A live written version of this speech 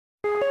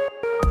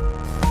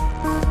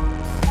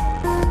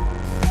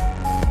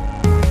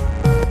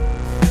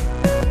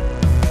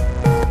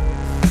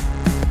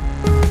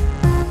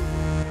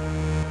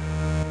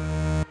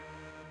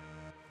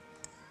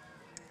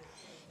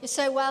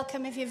so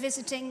welcome if you're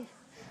visiting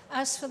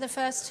us for the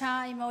first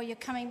time or you're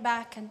coming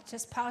back and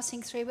just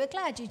passing through. We're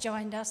glad you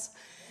joined us.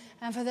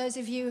 And for those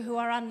of you who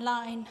are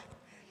online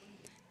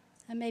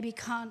and maybe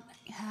can't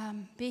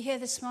be here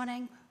this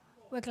morning,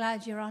 we're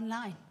glad you're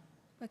online.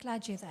 We're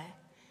glad you're there.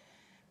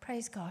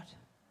 Praise God.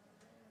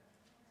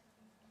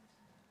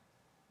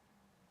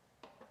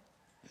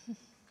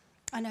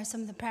 I know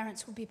some of the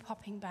parents will be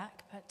popping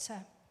back, but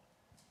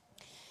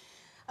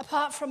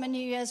apart from a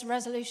New Year's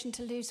resolution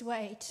to lose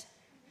weight,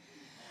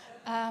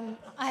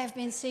 I have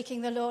been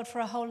seeking the Lord for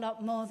a whole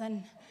lot more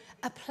than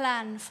a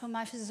plan for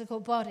my physical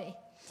body.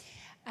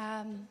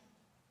 And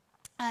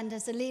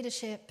as a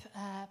leadership,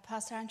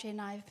 Pastor Andrew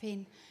and I have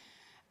been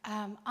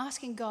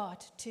asking God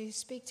to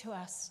speak to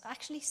us,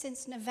 actually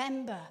since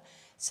November,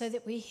 so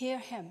that we hear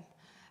him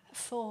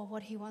for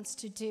what he wants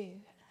to do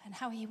and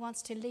how he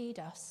wants to lead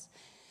us.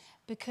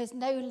 Because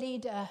no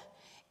leader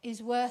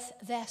is worth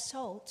their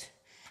salt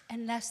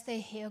unless they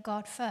hear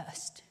God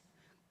first.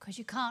 Because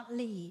you can't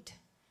lead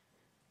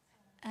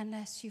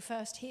unless you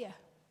first hear.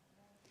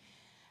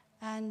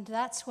 And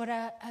that's what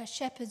a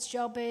shepherd's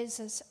job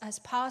is as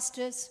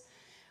pastors.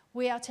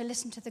 We are to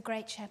listen to the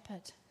great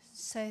shepherd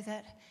so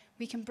that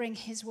we can bring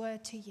his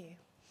word to you.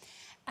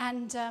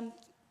 And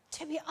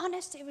to be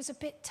honest, it was a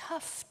bit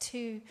tough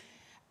to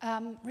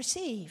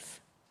receive.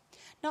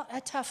 Not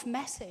a tough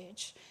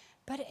message,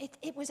 but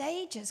it was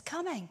ages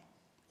coming.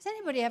 Has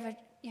anybody ever,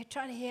 you're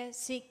trying to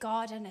seek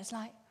God, and it's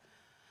like,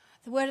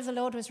 the word of the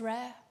Lord was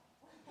rare.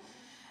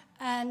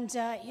 And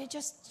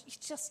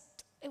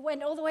it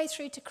went all the way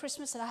through to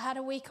Christmas, and I had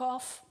a week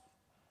off.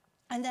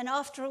 And then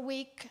after a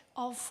week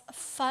of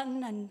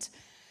fun and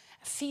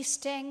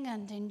feasting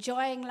and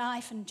enjoying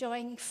life,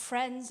 enjoying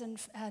friends and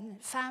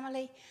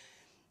family,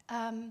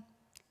 I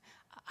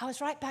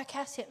was right back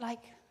at it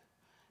like,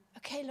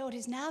 okay, Lord,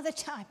 is now the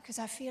time? Because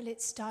I feel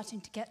it's starting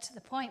to get to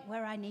the point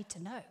where I need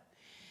to know,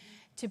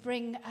 to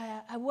bring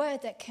a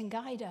word that can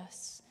guide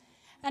us.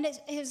 And it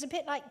was a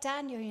bit like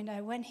Daniel, you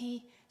know, when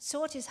he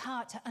sought his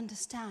heart to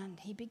understand,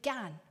 he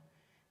began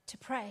to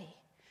pray.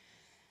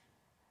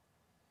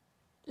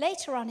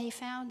 Later on, he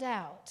found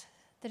out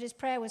that his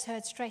prayer was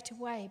heard straight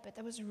away, but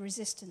there was a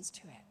resistance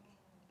to it.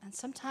 And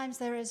sometimes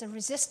there is a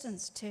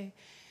resistance to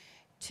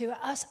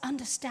us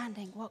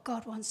understanding what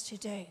God wants to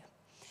do.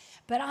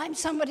 But I'm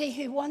somebody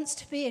who wants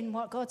to be in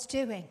what God's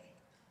doing.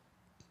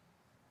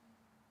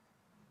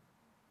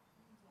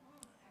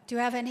 Do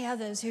you have any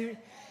others who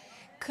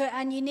could?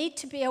 And you need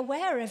to be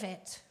aware of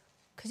it.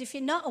 Because if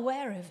you're not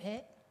aware of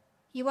it,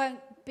 you won't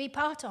be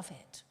part of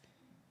it.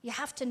 You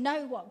have to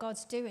know what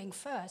God's doing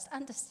first,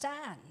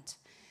 understand,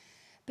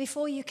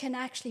 before you can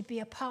actually be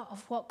a part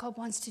of what God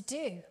wants to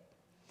do.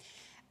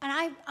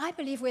 And I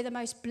believe we're the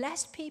most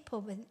blessed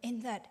people in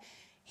that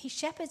he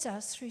shepherds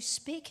us through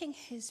speaking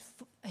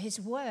his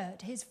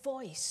word, his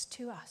voice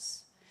to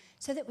us,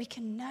 so that we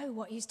can know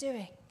what he's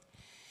doing.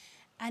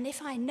 And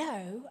if I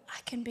know,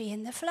 I can be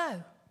in the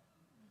flow.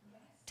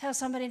 Tell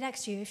somebody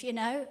next to you, if you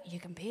know, you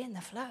can be in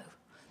the flow.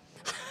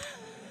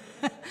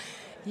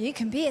 You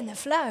can be in the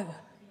flow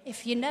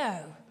if you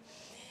know.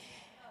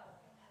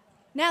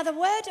 Now, the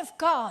word of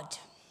God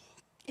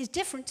is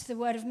different to the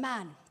word of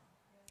man.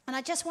 And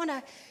I just want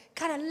to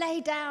kind of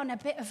lay down a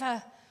bit of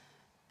an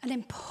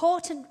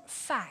important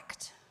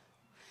fact.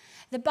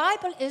 The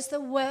Bible is the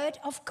word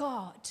of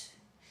God.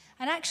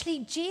 And actually,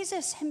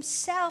 Jesus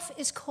himself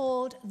is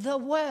called the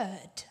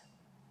Word.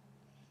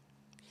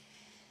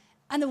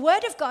 And the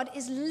word of God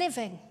is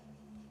living.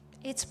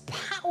 It's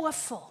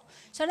powerful.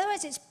 So in other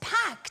words, it's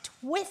packed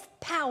with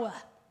power.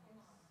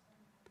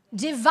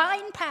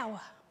 Divine power.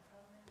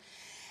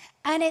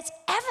 And it's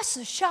ever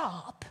so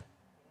sharp.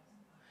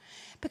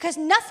 Because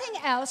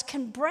nothing else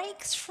can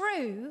break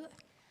through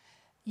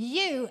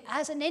you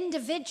as an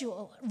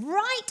individual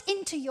right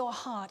into your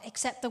heart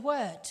except the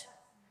word.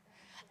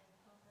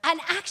 And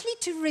actually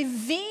to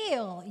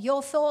reveal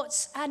your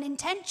thoughts and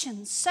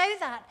intentions so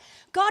that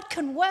God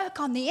can work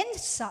on the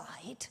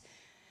inside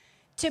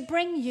to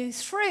bring you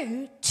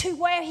through to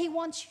where he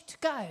wants you to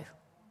go.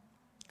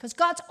 Because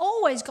God's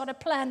always got a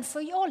plan for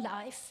your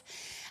life,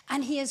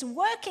 and he is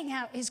working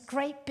out his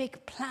great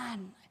big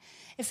plan.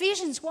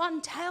 Ephesians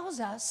 1 tells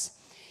us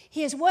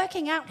he is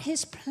working out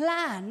his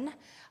plan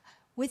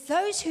with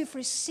those who've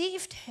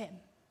received him.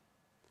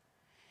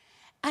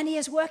 And he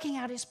is working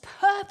out his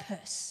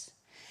purpose.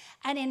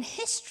 And in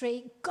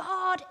history,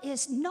 God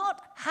is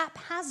not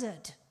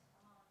haphazard.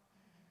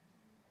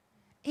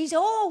 He's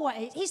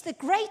the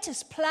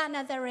greatest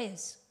planner there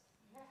is.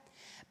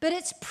 But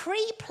it's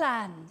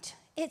pre-planned.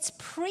 It's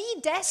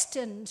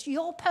predestined,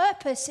 your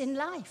purpose in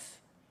life.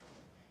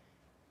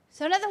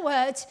 So in other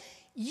words,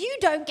 you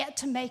don't get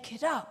to make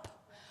it up.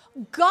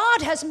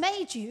 God has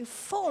made you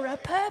for a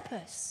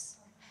purpose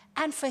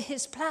and for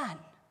his plan.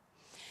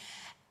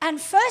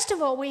 And first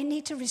of all, we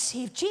need to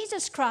receive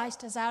Jesus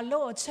Christ as our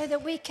Lord so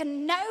that we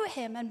can know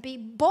him and be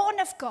born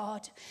of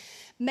God,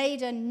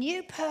 made a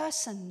new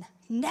person.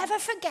 Never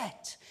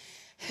forget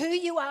who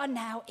you are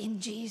now in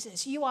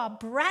Jesus. You are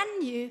brand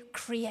new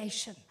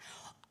creation.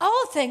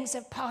 All things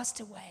have passed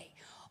away.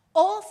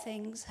 All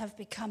things have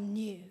become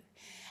new.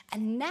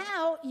 And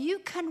now you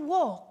can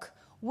walk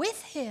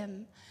with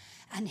him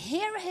and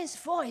hear his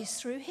voice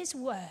through his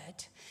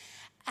word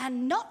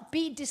and not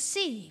be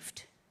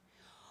deceived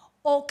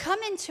or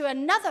come into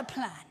another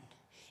plan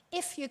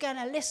if you're going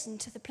to listen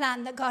to the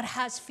plan that God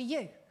has for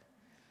you.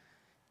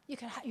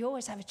 You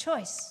always have a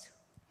choice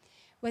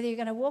whether you're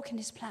going to walk in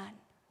his plan.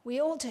 We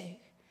all do.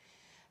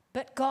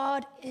 But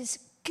God is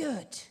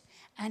good,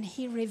 and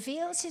he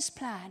reveals his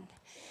plan,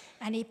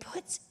 and he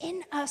puts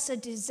in us a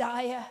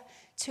desire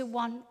to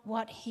want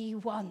what he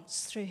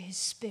wants through his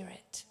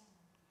Spirit.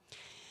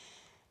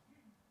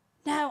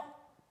 Now,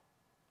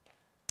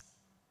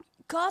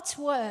 God's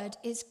word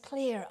is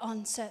clear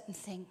on certain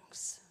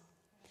things.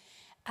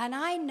 And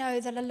I know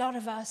that a lot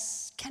of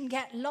us can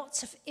get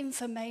lots of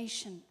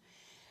information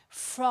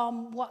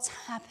from what's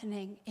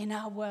happening in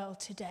our world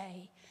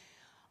today.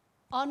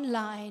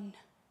 Online,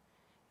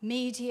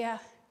 media,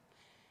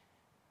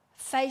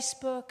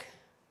 Facebook,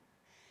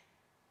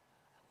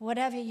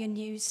 whatever your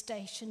news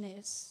station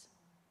is.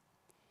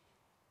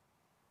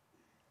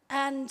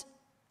 And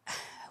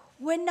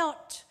we're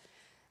not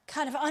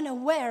kind of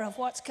unaware of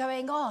what's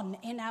going on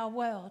in our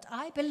world.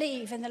 I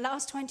believe in the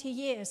last 20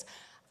 years,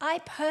 I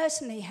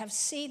personally have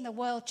seen the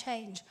world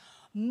change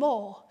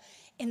more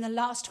in the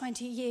last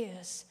 20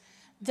 years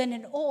than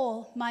in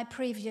all my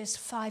previous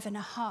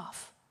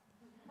 5.5.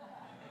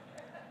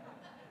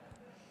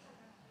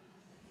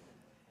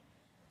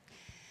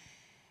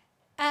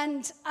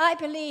 And I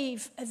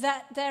believe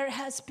that there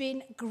has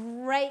been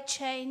great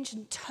change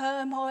and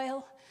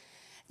turmoil.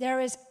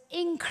 There is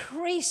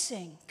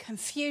increasing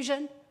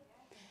confusion.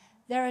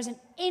 There is an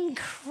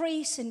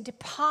increase in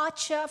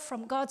departure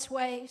from God's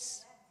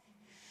ways.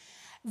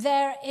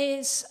 There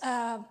is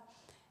a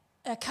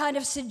kind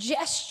of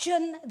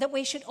suggestion that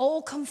we should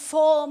all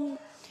conform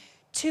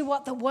to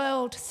what the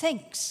world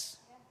thinks.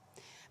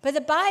 But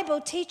the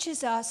Bible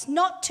teaches us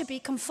not to be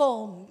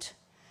conformed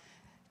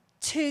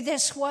to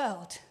this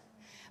world,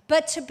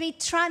 but to be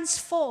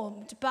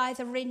transformed by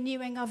the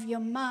renewing of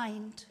your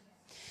mind,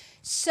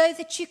 so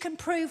that you can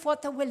prove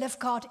what the will of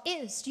God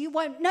is. You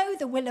won't know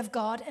the will of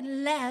God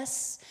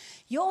unless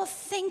your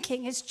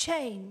thinking is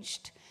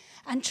changed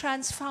and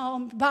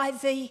transformed by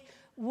the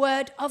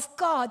word of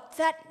God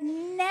that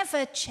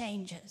never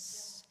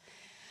changes.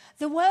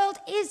 The world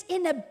is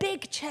in a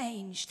big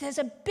change. There's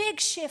a big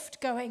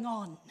shift going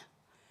on.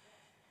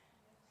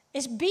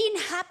 It's been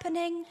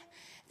happening.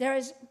 There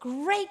is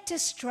great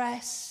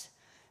distress,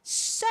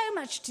 so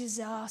much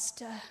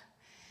disaster.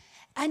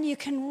 And you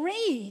can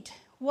read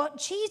what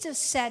Jesus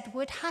said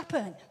would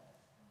happen.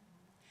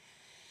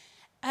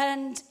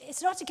 And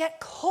it's not to get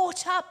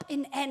caught up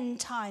in end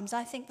times.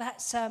 I think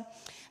that's a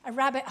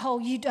rabbit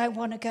hole you don't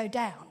want to go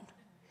down.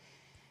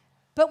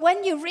 But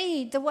when you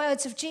read the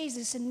words of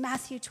Jesus in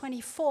Matthew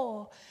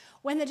 24,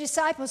 when the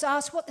disciples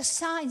asked what the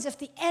signs of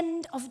the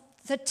end of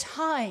the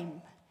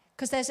time,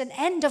 because there's an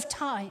end of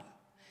time,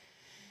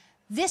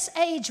 this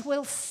age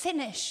will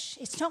finish.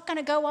 It's not going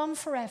to go on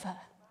forever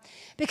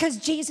because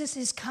Jesus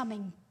is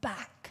coming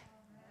back.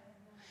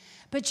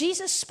 But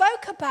Jesus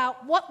spoke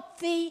about what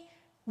the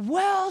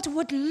world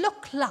would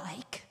look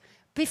like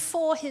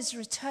before his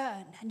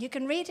return. And you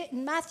can read it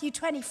in Matthew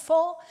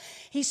 24.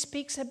 He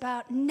speaks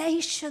about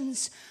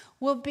nations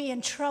will be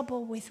in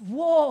trouble with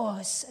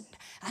wars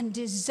and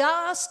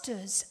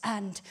disasters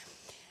and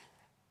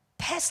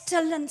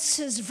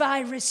pestilences,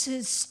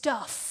 viruses,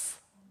 stuff.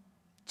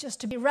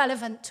 Just to be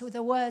relevant to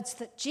the words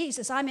that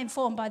Jesus, I'm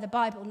informed by the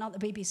Bible, not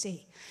the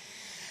BBC.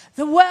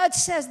 The word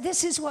says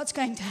this is what's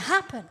going to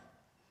happen.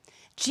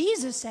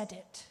 Jesus said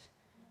it.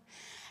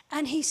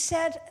 And he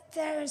said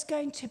there is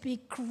going to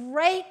be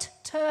great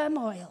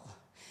turmoil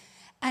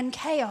and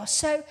chaos.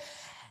 So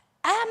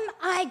am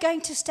I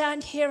going to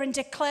stand here and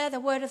declare the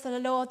word of the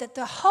Lord that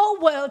the whole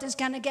world is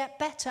going to get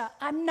better?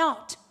 I'm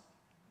not.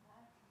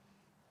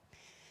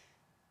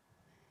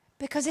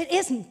 Because it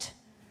isn't.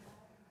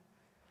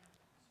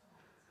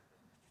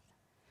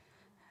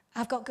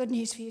 I've got good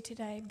news for you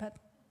today, but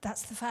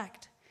that's the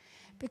fact.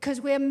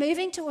 Because we're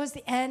moving towards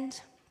the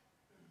end,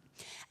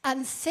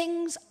 and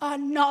things are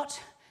not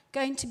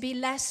going to be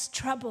less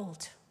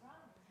troubled.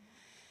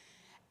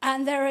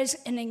 And there is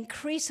an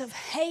increase of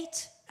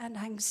hate and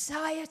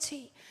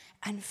anxiety,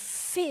 and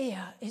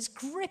fear is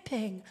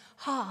gripping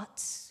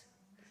hearts.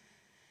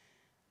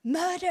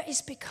 Murder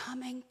is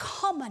becoming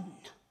common.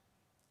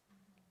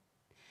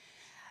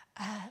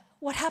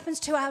 What happens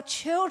to our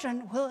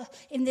children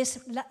in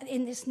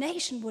this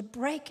nation would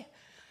break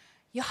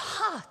your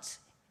heart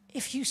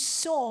if you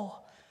saw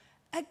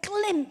a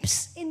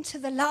glimpse into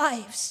the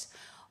lives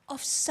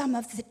of some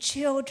of the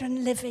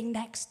children living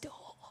next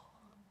door.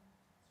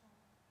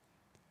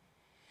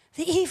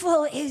 The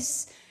evil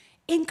is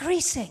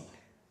increasing,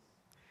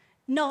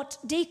 not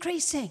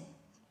decreasing.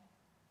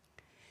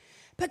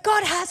 But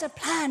God has a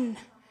plan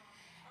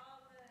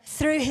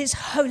through his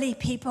holy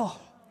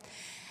people.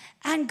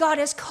 And God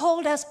has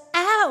called us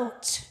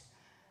out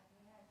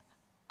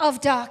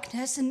of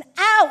darkness and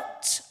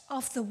out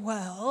of the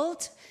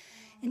world.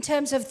 In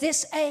terms of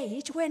this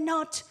age, we're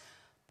not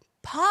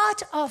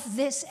part of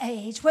this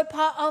age. We're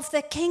part of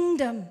the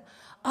kingdom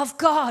of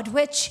God.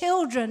 We're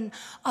children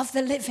of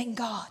the living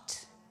God.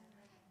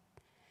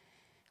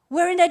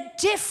 We're in a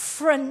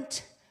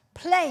different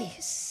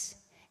place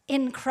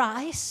in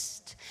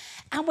Christ,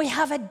 and we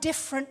have a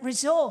different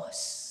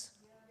resource.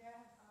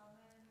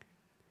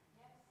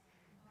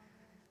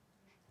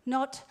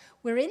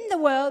 We're in the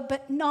world,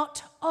 but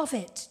not of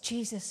it,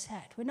 Jesus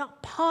said. We're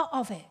not part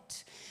of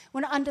it.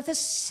 We're not under the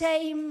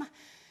same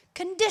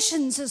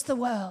conditions as the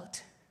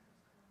world.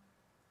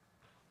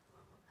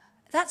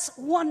 That's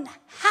one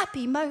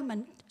happy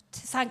moment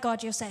to thank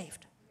God you're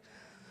saved.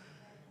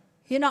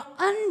 You're not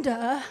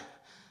under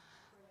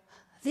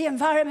the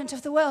environment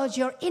of the world.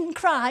 You're in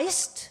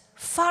Christ,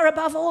 far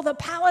above all the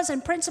powers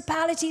and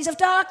principalities of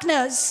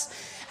darkness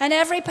and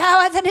every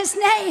power that is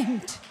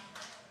named.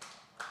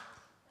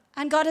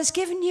 And God has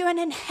given you an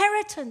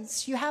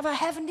inheritance. You have a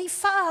heavenly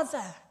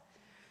Father.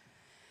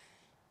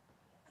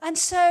 And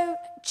so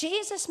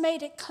Jesus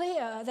made it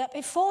clear that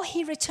before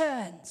he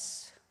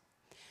returns,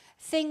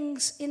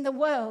 things in the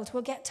world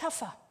will get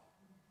tougher.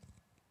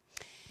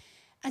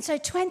 And so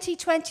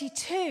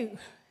 2022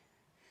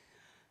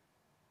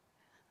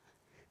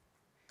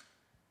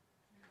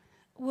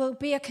 will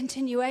be a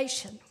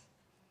continuation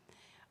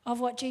of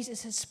what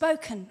Jesus has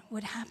spoken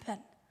would happen.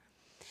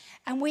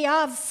 And we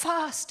are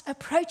fast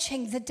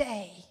approaching the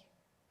day.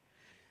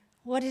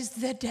 What is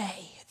the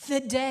day?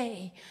 The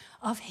day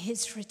of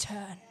his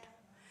return.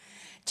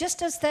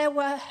 Just as there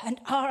were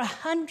and are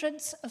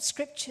hundreds of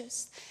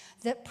scriptures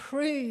that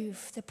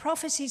prove the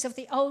prophecies of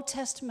the Old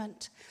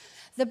Testament,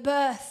 the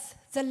birth,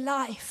 the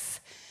life,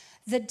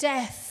 the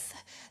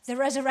death, the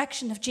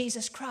resurrection of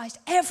Jesus Christ,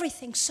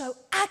 everything so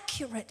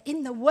accurate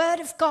in the Word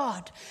of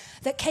God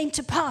that came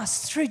to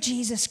pass through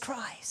Jesus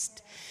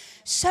Christ.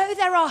 So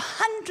there are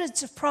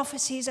hundreds of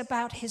prophecies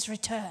about his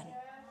return.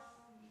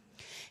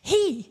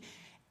 He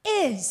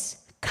is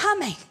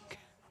coming.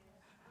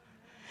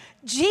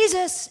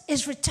 Jesus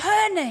is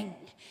returning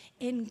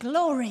in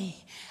glory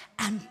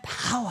and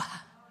power.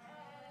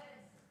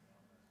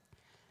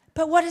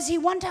 But what does he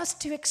want us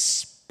to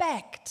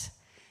expect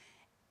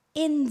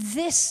in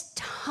this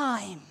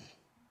time?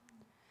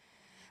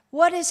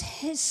 What is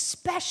his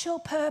special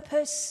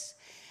purpose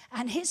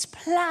and his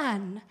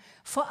plan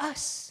for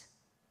us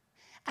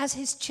as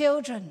his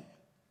children?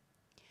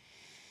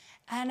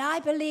 And I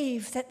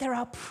believe that there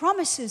are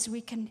promises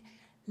we can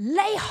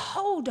lay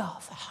hold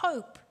of,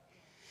 hope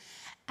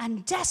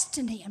and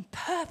destiny and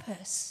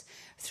purpose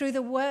through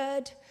the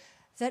word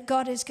that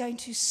God is going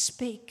to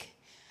speak.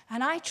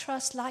 And I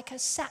trust like a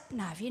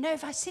sat-nav. You know,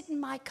 if I sit in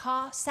my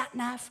car,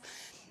 sat-nav,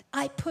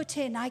 I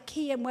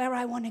key in where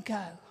I want to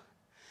go.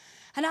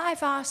 And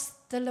I've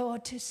asked the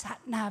Lord to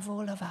sat-nav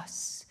all of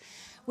us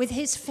with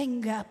his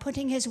finger,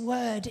 putting his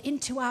word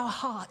into our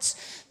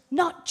hearts.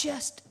 Not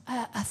just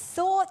a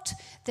thought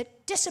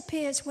that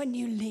disappears when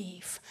you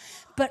leave,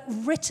 but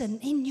written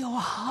in your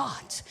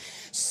heart.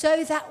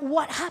 So that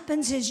what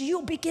happens is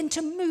you'll begin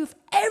to move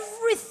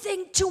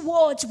everything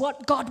towards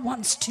what God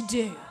wants to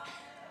do.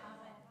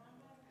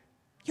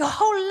 Your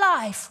whole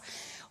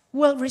life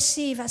will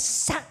receive a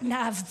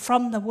sat-nav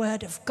from the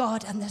Word of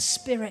God and the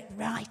Spirit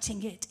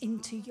writing it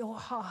into your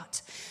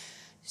heart.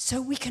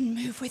 So we can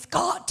move with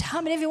God.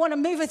 How many of you want to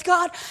move with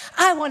God?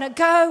 I want to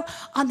go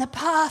on the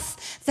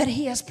path that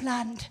he has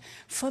planned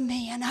for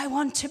me. And I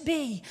want to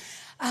be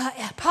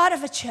a part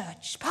of a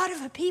church, part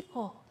of a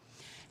people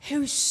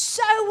who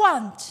so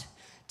want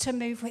to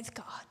move with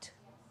God.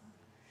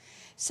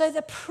 So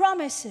the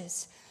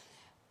promises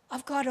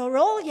of God are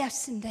all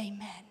yes and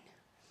amen.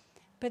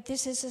 But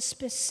this is a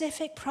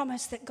specific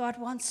promise that God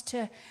wants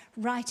to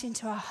write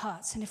into our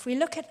hearts. And if we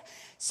look at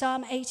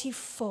Psalm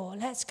 84,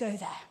 let's go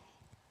there.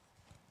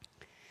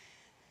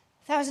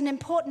 That was an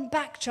important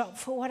backdrop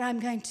for what I'm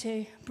going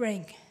to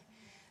bring.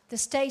 The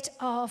state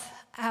of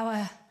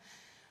our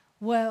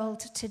world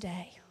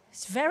today.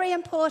 It's very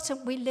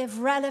important we live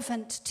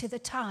relevant to the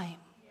time.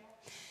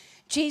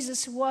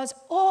 Jesus was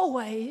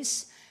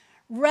always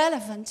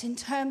relevant in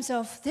terms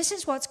of this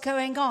is what's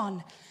going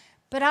on,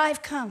 but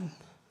I've come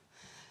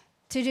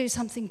to do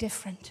something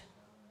different.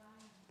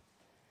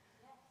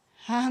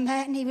 And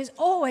then he was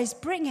always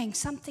bringing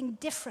something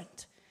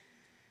different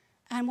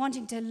and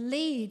wanting to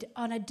lead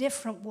on a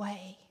different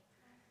way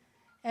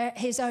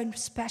his own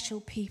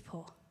special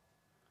people.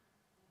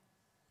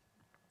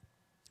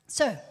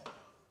 So,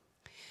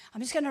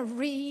 I'm just going to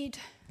read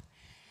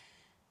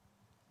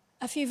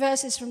a few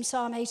verses from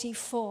Psalm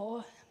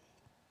 84,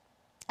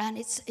 and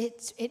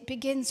it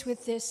begins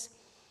with this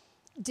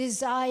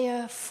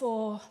desire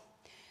for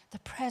the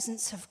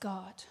presence of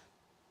God.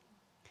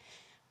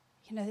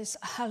 You know, this,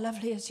 how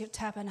lovely is your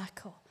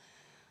tabernacle.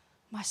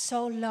 My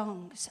soul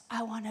longs.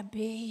 I want to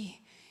be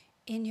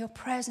in your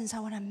presence. I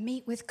want to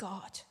meet with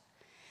God.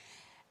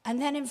 And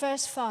then in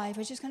verse 5,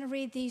 we're just going to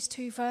read these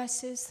two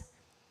verses.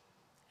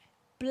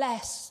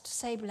 Blessed,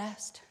 say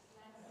blessed.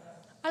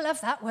 I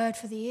love that word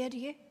for the year, do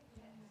you?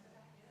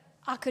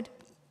 I could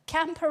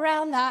camp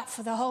around that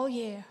for the whole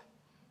year.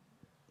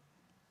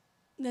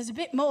 There's a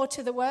bit more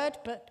to the word,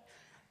 but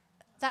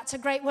That's a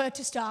great word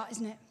to start,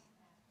 isn't it?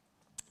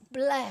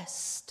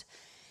 Blessed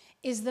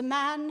is the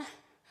man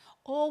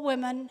or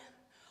woman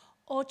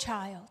or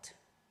child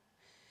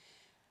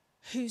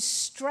whose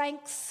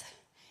strength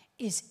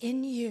is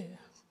in you,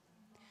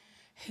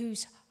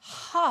 whose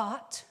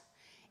heart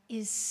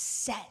is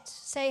set.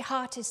 Say,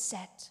 heart is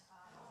set.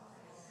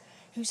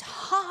 Whose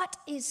heart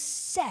is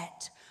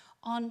set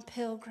on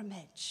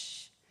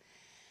pilgrimage.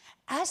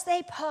 As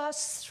they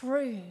pass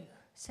through,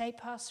 say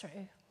pass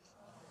through.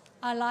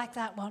 I like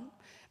that one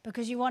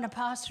because you want to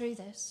pass through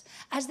this.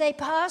 As they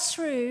pass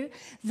through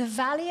the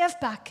valley of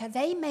Baca,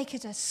 they make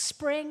it a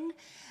spring.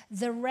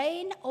 The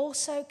rain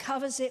also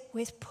covers it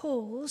with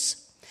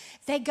pools.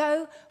 They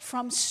go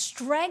from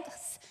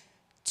strength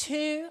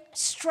to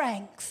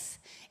strength.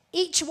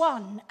 Each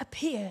one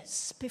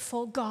appears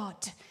before God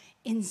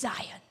in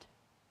Zion.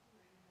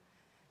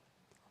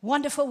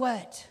 Wonderful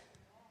word.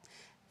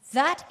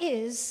 That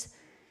is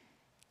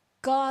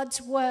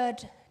God's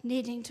word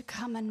needing to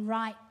come and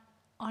write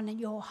on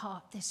your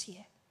heart this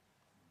year.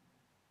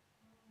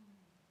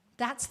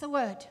 That's the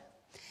word.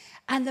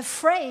 And the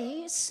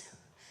phrase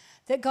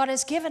that God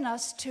has given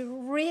us to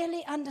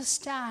really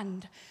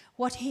understand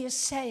what he is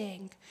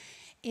saying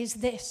is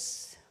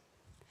this: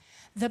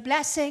 the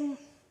blessing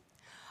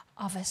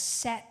of a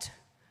set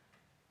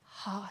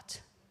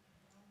heart.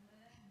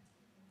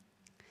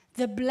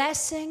 The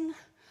blessing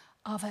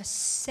of a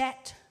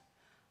set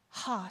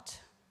heart.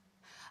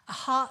 A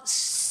heart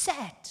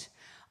set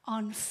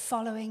on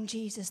following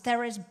Jesus.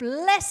 There is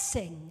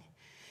blessing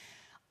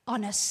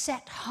on a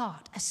set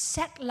heart, a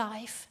set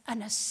life,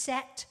 and a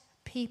set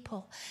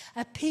people.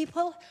 A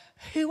people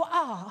who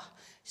are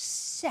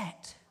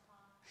set.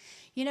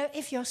 You know,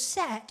 if you're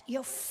set,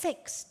 you're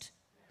fixed.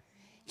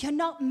 You're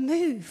not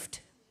moved.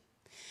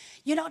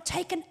 You're not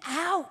taken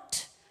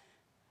out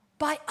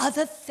by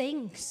other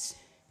things.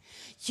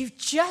 You've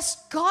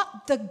just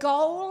got the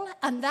goal,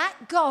 and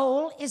that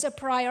goal is a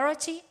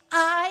priority.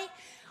 I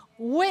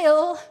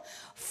will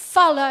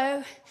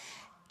follow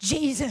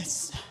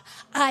Jesus.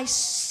 I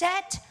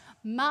set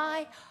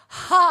my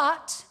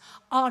heart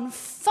on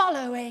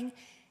following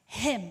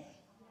him.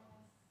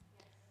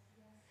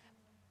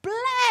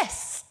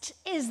 Blessed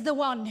is the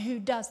one who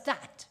does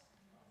that.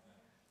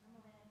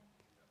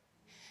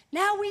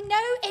 Now we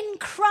know in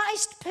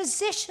Christ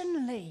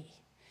positionally,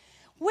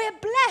 we're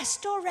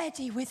blessed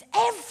already with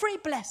every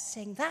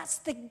blessing. That's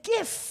the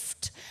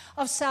gift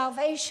of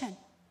salvation.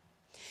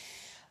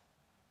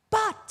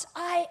 But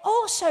I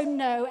also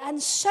know,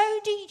 and so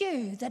do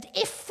you, that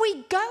if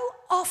we go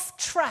off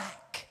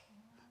track,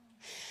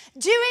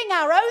 doing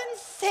our own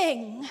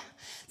thing,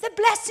 the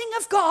blessing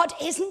of God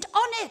isn't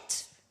on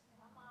it.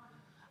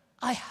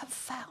 I have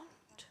found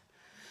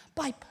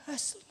by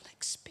personal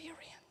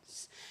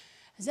experience.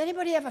 Has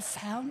anybody ever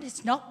found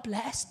it's not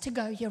blessed to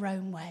go your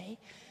own way?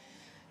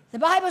 The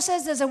Bible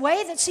says there's a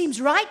way that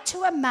seems right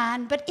to a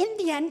man, but in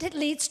the end it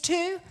leads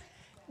to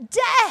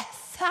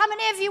death. How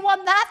many of you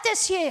want that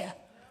this year?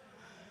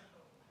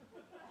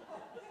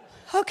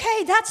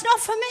 Okay, that's not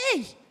for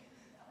me.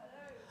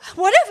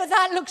 Whatever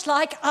that looks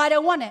like, I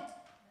don't want it.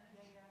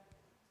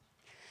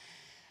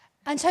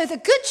 And so the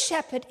Good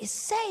Shepherd is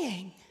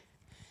saying,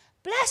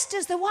 blessed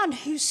is the one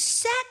who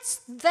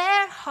sets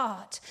their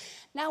heart.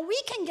 Now,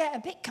 we can get a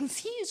bit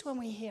confused when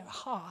we hear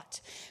heart,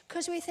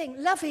 because we think,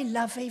 lovely,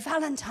 lovely,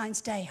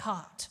 Valentine's Day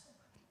heart.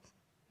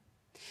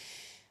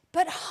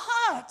 But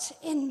heart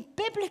in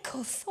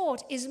biblical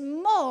thought is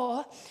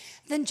more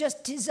than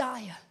just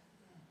desire.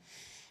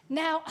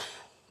 Now,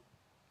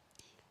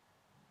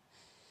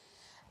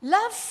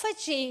 love for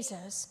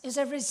Jesus is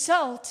a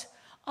result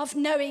of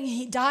knowing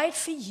he died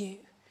for you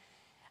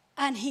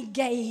and he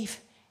gave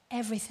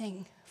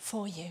everything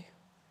for you.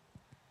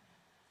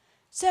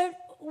 So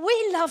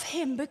we love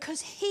him because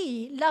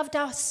he loved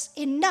us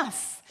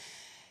enough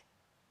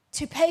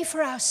to pay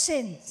for our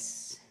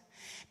sins,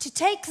 to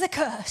take the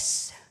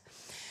curse,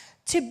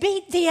 to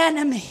beat the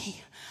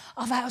enemy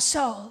of our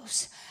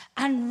souls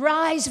and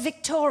rise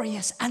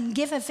victorious and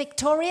give a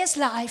victorious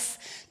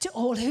life to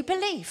all who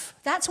believe.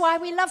 That's why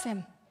we love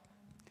him.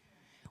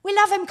 We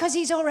love him because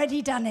he's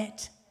already done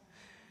it.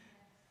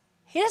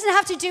 He doesn't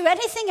have to do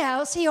anything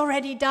else. He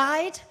already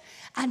died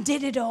and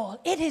did it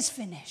all. It is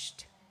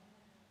finished.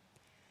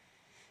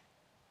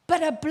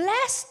 But a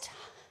blessed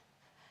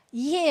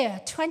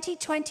year,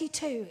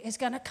 2022, is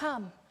going to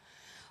come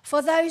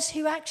for those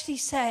who actually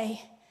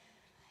say,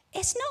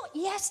 it's not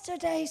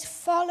yesterday's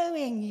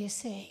following, you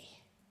see.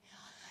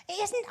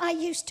 It isn't I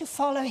used to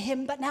follow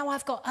him, but now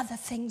I've got other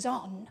things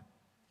on.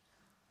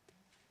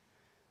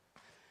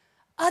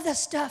 Other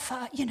stuff,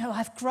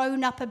 I've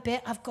grown up a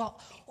bit. I've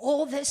got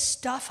all this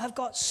stuff. I've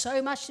got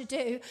so much to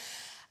do.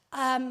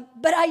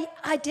 But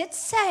I did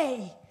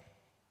say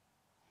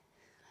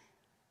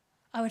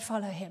I would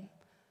follow him.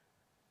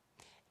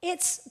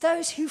 It's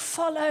those who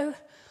follow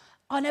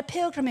on a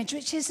pilgrimage,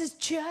 which is a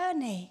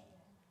journey.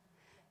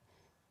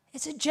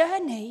 It's a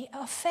journey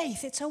of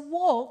faith. It's a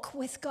walk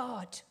with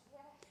God.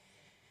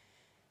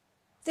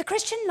 The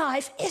Christian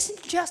life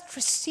isn't just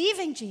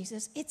receiving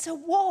Jesus. It's a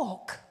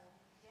walk.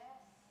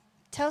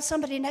 Tell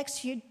somebody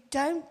next to you,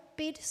 don't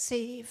be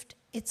deceived,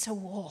 it's a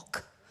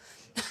walk.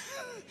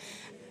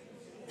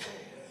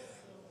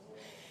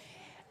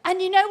 And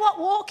you know what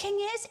walking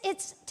is?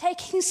 It's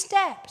taking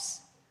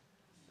steps.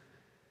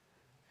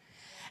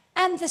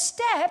 And the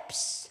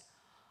steps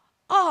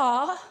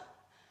are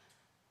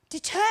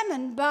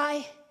determined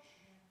by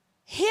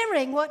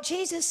hearing what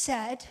Jesus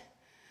said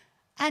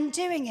and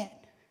doing it,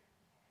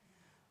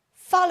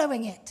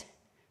 following it.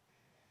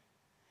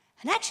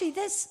 And actually,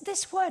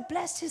 this word,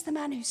 blessed is the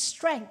man whose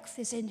strength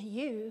is in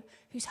you,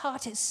 whose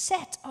heart is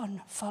set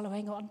on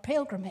following, on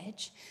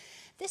pilgrimage.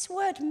 This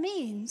word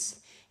means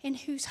in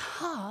whose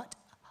heart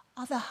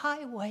are the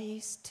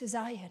highways to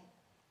Zion.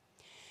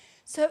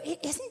 So it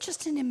isn't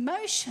just an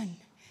emotion.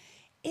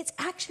 It's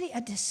actually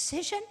a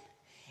decision.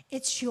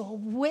 It's your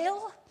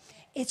will.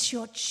 It's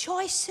your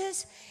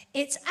choices.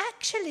 It's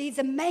actually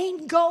the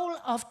main goal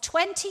of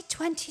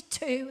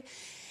 2022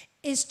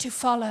 is to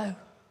follow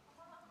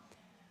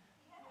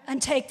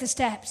and take the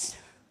steps.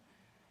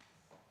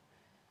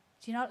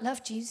 Do you not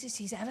love Jesus?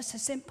 He's ever so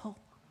simple.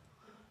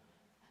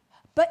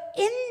 But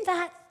in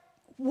that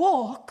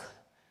walk,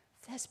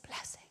 there's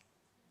blessing.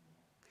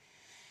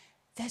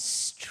 There's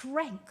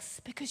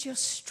strength, because your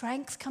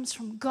strength comes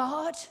from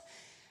God.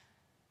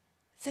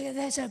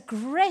 There's a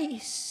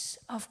grace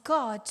of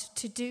God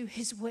to do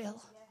his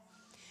will,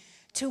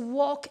 to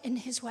walk in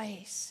his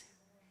ways.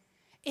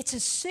 It's a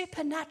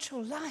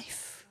supernatural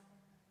life.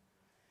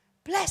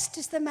 Blessed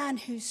is the man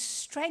whose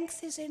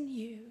strength is in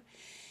you,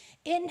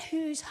 in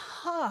whose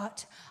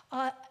heart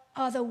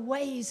are the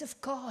ways of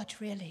God,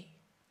 really.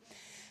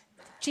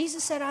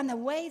 Jesus said, I'm the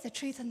way, the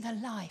truth, and the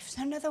life.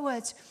 So in other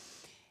words,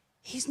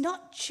 he's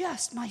not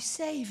just my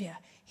Savior.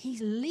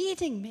 He's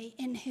leading me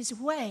in his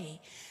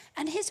way.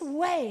 And his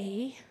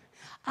way,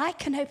 I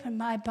can open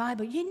my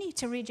Bible. You need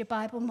to read your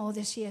Bible more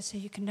this year so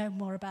you can know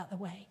more about the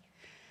way.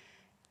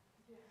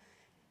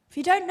 If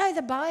you don't know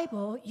the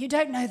Bible, you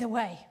don't know the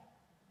way.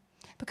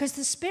 Because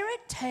the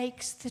Spirit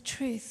takes the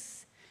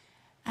truth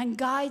and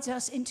guides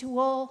us into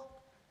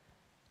all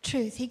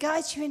truth. He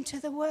guides you into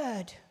the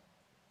Word.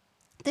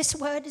 This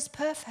Word is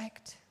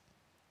perfect.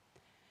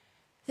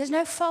 There's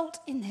no fault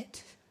in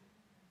it.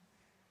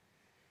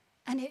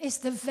 And it is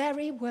the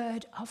very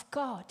Word of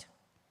God.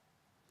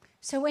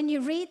 So when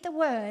you read the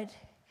Word,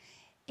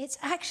 it's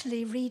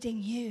actually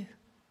reading you.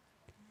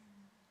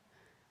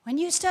 When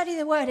you study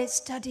the Word, it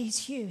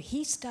studies you.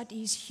 He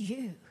studies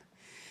you.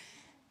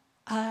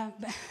 I've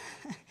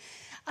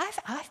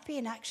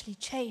been actually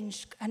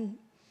changed and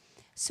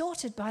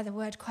sorted by the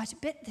Word quite a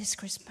bit this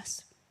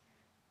Christmas.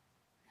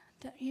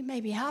 You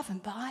maybe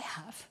haven't, but I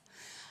have.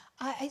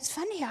 It's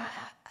funny,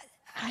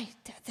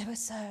 there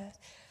was a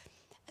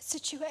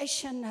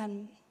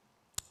situation,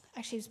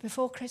 actually it was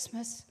before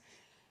Christmas,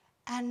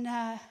 and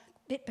a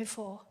bit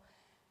before,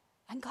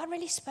 and God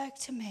really spoke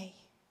to me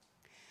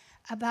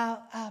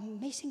about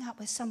meeting up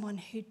with someone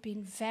who'd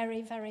been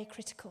very, very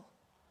critical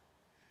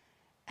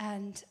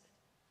and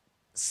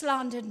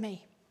slandered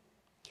me,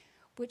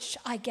 which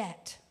I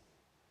get.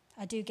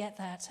 I do get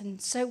that, and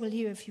so will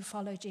you if you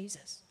follow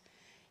Jesus.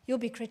 You'll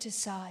be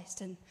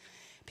criticized, and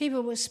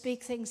people will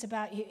speak things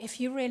about you if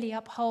you really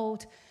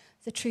uphold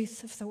the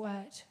truth of the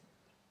Word.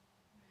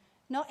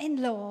 Not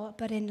in law,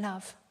 but in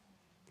love.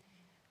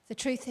 The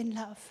truth in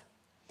love.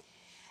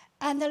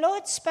 And the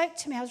Lord spoke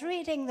to me. I was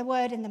reading the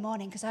Word in the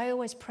morning because I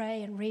always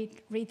pray and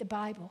read the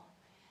Bible.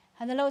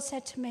 And the Lord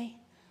said to me,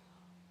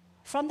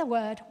 from the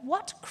Word,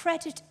 what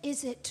credit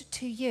is it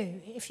to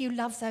you if you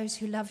love those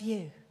who love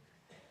you?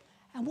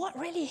 And what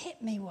really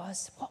hit me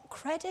was, what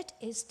credit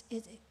is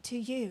it to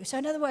you? So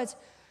in other words,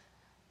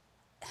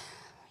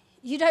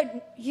 you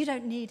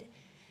don't need,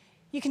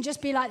 you can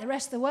just be like the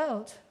rest of the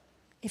world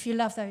if you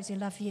love those who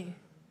love you.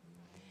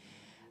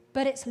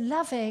 But it's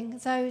loving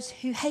those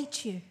who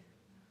hate you.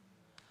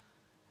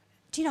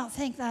 Do you not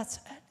think that's...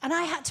 And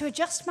I had to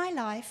adjust my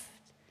life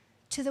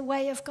to the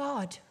way of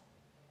God.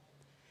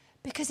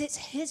 Because it's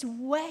his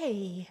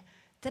way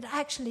that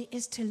actually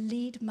is to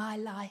lead my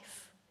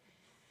life.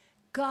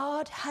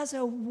 God has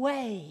a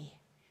way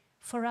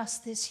for us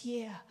this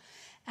year,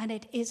 and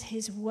it is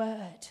his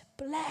word.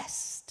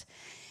 Blessed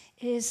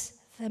is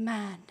the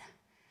man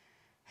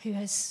who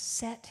has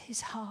set his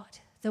heart,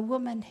 the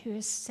woman who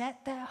has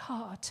set their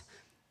heart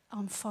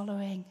on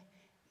following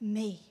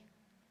me.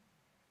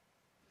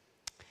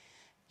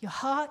 Your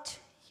heart,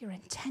 your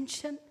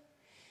intention,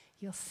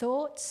 your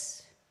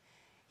thoughts,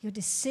 your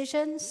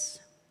decisions.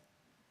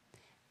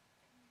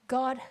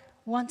 God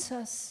wants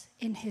us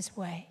in his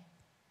way.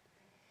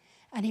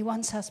 And he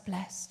wants us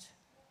blessed.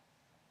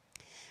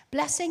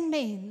 Blessing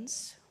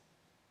means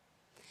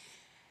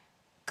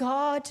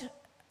God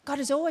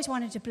has always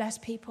wanted to bless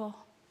people,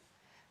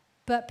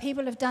 but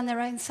people have done their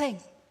own thing.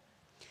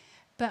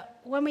 But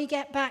when we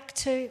get back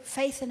to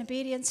faith and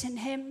obedience in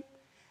him,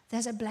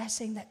 there's a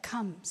blessing that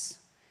comes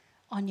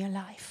on your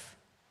life.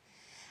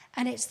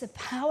 And it's the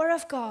power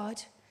of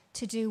God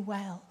to do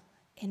well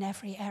in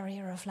every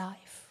area of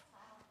life.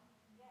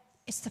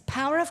 It's the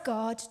power of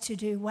God to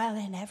do well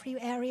in every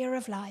area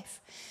of life.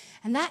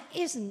 And that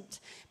isn't,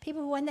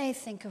 people when they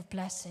think of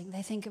blessing,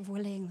 they think of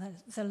winning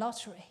the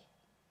lottery.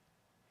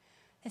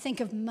 They think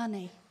of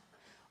money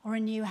or a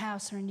new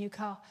house or a new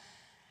car.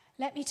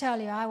 Let me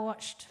tell you, I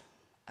watched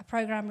a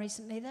program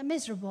recently. They're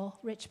miserable,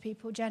 rich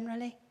people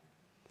generally,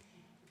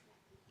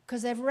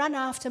 because they've run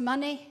after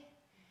money,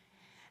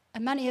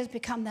 and money has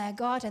become their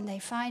God, and they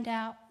find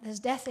out there's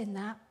death in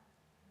that.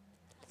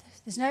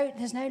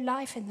 There's no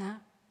life in that.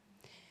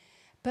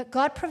 But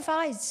God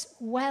provides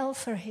well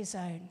for his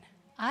own.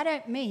 I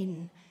don't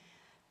mean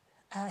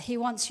he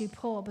wants you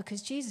poor,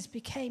 because Jesus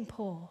became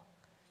poor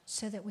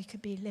so that we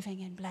could be living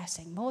in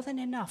blessing. More than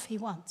enough he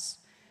wants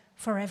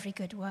for every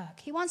good work.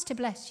 He wants to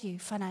bless you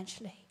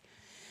financially.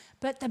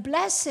 But the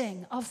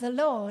blessing of the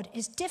Lord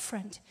is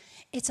different.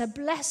 It's a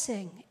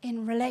blessing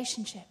in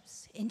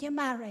relationships, in your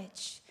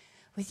marriage,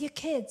 with your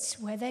kids,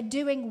 where they're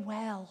doing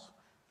well,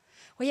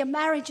 where your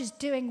marriage is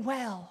doing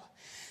well,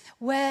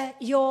 where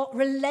your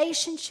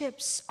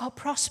relationships are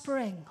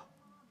prospering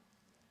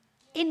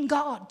in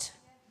God,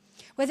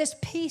 where there's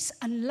peace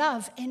and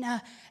love in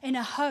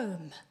a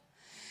home,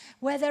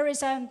 where there is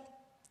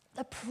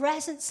the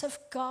presence of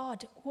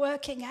God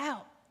working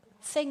out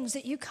things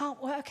that you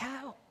can't work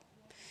out,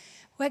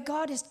 where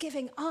God is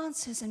giving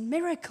answers and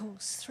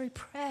miracles through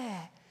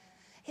prayer.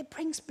 It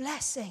brings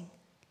blessing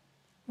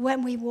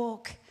when we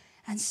walk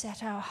and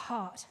set our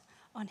heart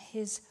on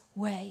his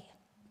way.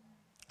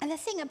 And the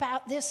thing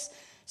about this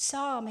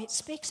psalm, it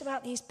speaks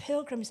about these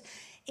pilgrims.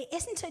 It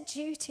isn't a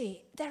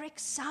duty. They're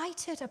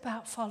excited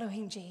about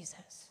following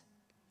Jesus.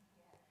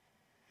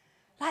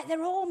 Like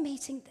they're all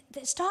meeting.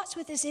 It starts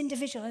with this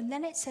individual, and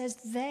then it says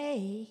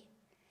they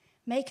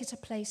make it a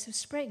place of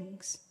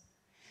springs.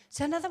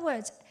 So in other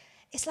words,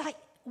 it's like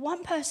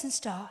one person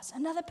starts,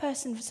 another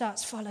person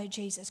starts to follow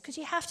Jesus, because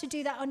you have to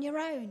do that on your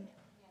own.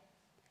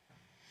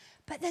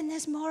 But then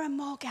there's more and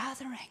more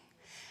gathering.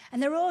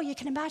 And they're all, you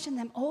can imagine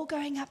them all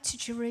going up to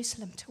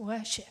Jerusalem to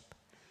worship.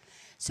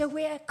 So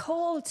we are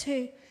called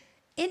to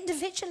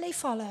individually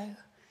follow,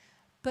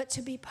 but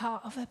to be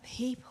part of a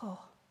people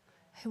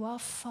who are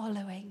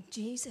following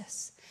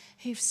Jesus,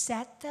 who've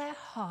set their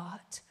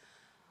heart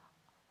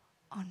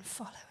on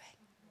following.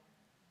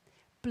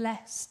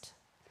 Blessed.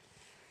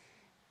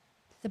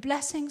 The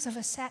blessings of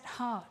a set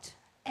heart,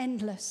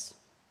 endless.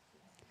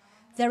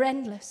 They're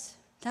endless.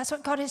 That's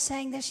what God is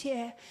saying this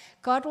year.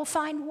 God will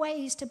find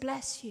ways to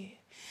bless you.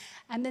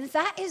 And then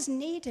that is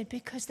needed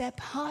because they're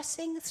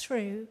passing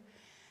through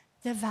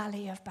the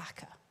valley of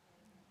Baca.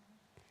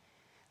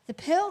 The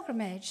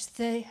pilgrimage,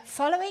 the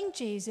following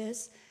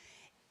Jesus,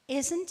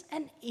 isn't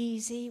an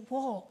easy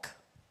walk.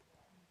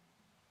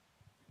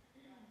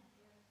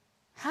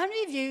 How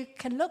many of you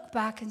can look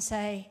back and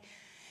say,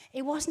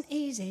 it wasn't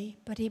easy,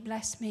 but he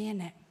blessed me in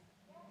it?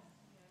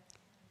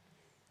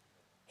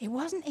 It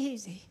wasn't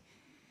easy,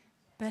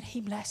 but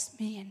he blessed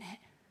me in it,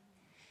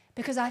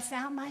 because I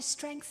found my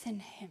strength in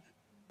him.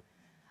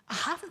 I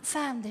haven't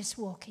found this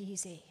walk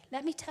easy.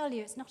 Let me tell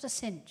you, it's not a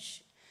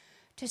cinch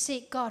to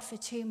seek God for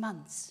 2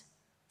 months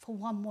for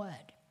one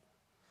word.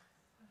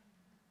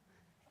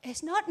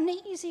 It's not an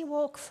easy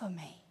walk for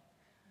me,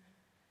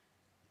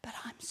 but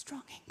I'm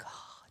strong in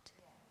God.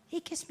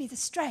 He gives me the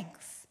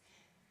strength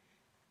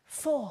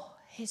for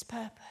his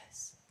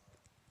purpose.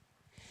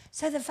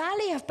 So the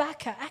Valley of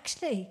Baca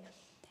actually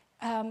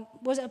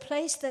was a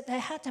place that they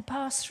had to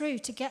pass through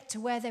to get to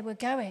where they were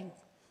going.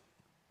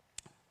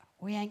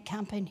 We ain't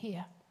camping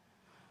here.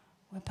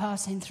 We're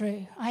passing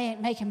through. I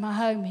ain't making my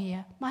home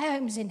here. My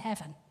home's in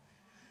heaven.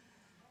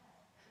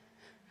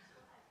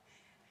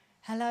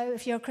 Hello,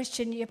 if you're a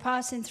Christian, you're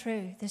passing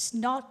through. This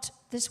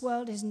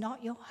world is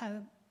not your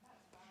home.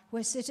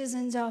 We're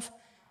citizens of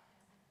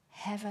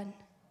heaven.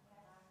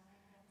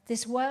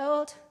 This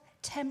world,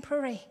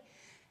 temporary.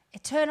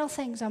 Eternal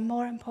things are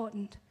more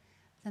important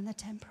than the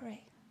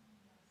temporary.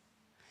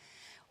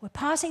 We're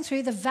passing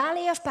through the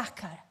Valley of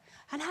Baca.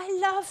 And I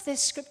love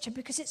this scripture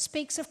because it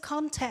speaks of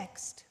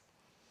context.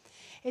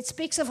 It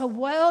speaks of a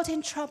world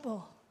in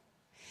trouble.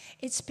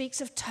 It speaks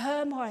of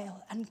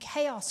turmoil and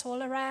chaos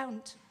all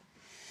around.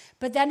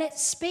 But then it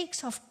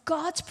speaks of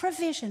God's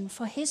provision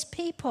for his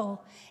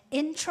people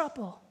in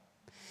trouble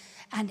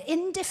and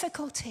in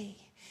difficulty.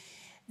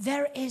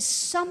 There is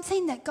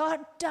something that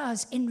God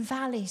does in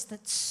valleys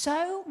that's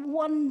so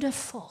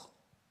wonderful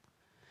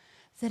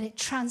that it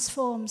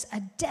transforms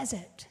a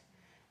desert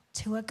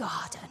to a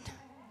garden.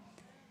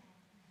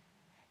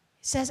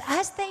 It says,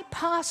 as they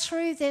pass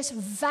through this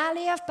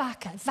Valley of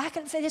Baca,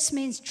 this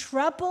means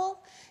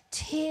trouble,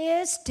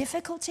 tears,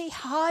 difficulty,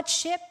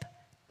 hardship.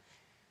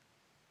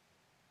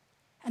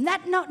 And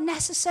that not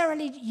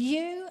necessarily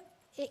you.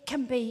 It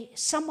can be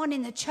someone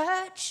in the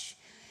church.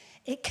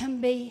 It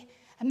can be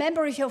a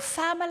member of your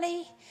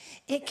family.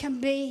 It can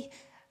be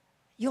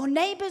your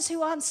neighbors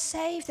who aren't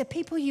saved, the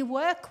people you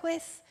work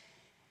with.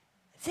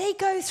 They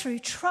go through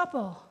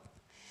trouble.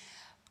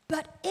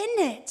 But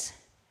in it,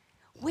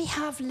 we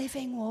have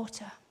living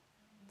water.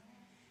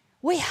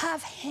 We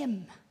have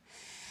him.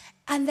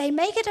 And they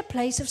make it a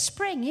place of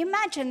spring. You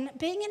imagine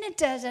being in a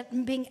desert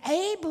and being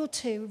able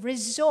to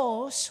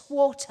resource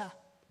water.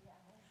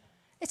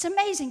 It's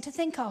amazing to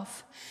think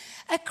of.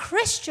 A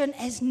Christian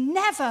is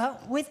never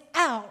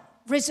without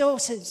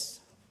resources.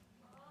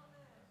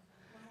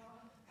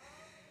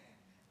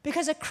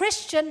 Because a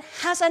Christian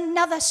has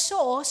another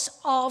source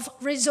of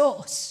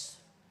resource.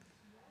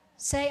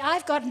 Say,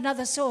 I've got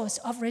another source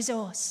of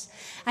resource.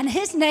 And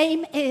his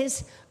name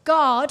is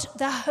God,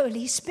 the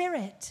Holy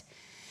Spirit.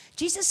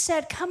 Jesus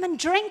said, come and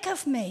drink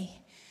of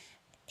me.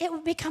 It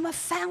will become a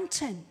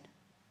fountain.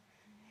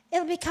 It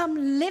will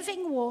become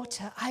living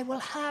water. I will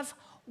have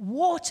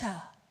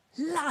water,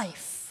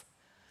 life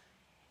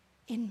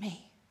in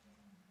me.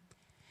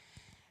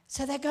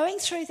 So they're going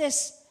through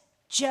this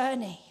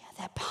journey.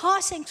 They're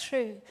passing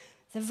through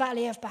the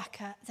valley of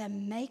Baca. They're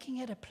making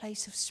it a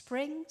place of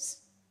springs.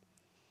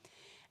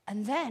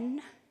 And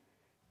then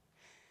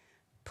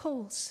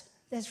pools.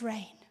 There's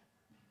rain.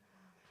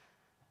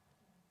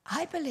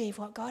 I believe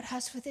what God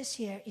has for this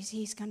year is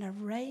he's going to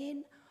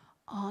rain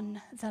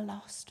on the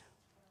lost.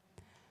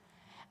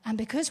 And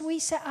because we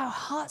set our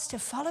hearts to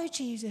follow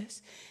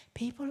Jesus,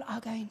 people are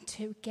going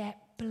to get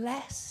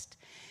blessed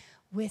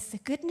with the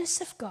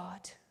goodness of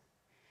God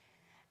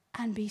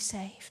and be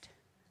saved.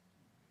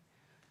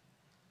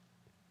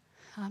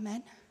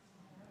 Amen.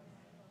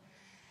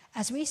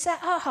 As we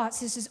set our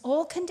hearts, this is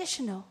all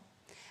conditional.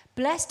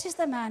 Blessed is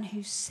the man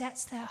who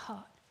sets their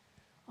heart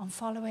on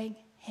following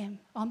him,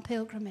 on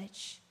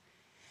pilgrimage.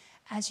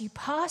 As you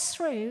pass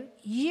through,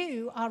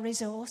 you are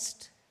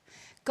resourced.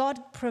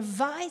 God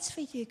provides for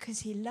you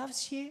because he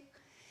loves you.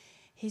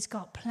 He's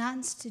got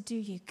plans to do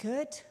you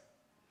good.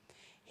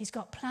 He's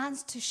got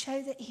plans to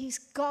show that he's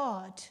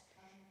God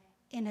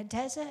in a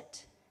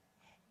desert,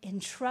 in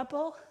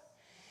trouble,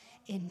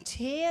 in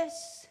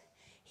tears.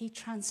 He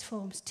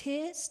transforms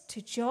tears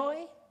to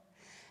joy,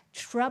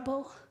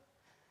 trouble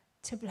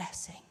to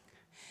blessing,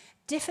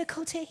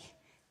 difficulty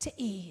to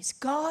ease.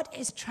 God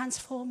is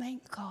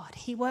transforming God.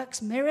 He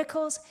works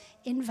miracles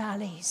in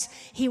valleys.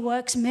 He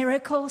works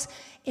miracles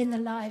in the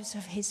lives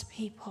of his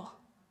people.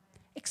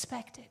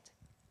 Expect it.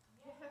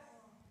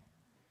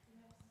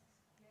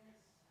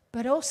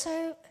 But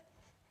also,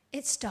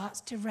 it starts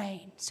to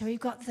rain. So we've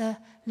got the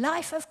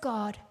life of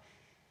God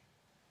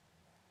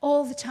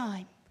all the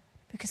time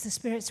because the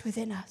Spirit's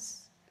within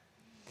us.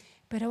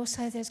 But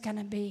also there's going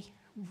to be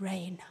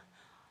rain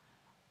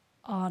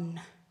on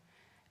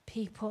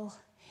people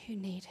who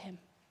need him.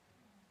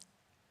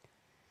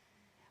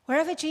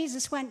 Wherever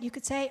Jesus went, you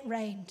could say it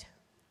rained.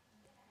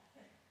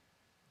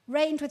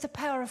 Rained with the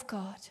power of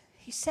God.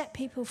 He set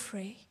people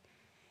free.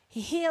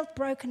 He healed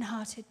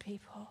broken-hearted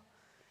people.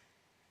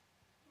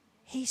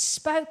 He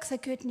spoke the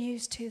good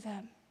news to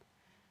them.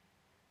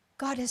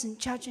 God isn't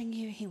judging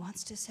you. He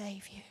wants to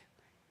save you.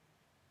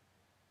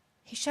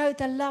 He showed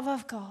the love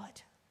of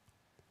God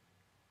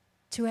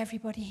to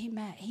everybody he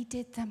met. He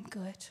did them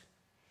good.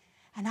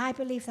 And I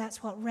believe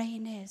that's what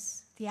rain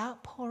is, the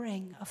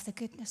outpouring of the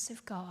goodness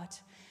of God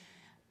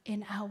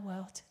in our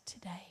world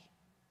today.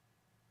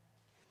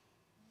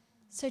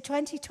 So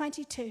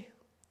 2022,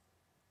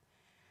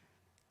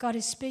 God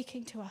is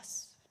speaking to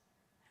us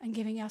and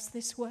giving us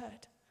this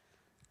word.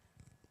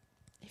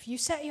 If you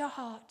set your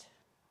heart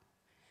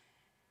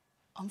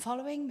on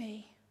following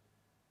me,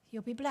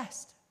 you'll be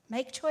blessed.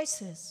 Make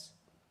choices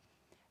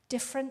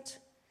different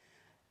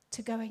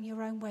to going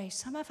your own way.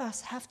 Some of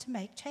us have to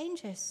make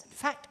changes. In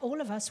fact,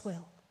 all of us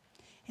will,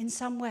 in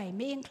some way,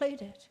 me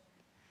included.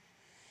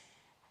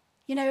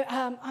 You know,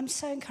 I'm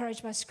so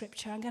encouraged by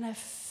Scripture. I'm going to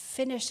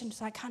finish and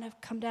I kind of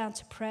come down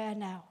to prayer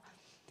now.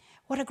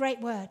 What a great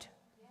word.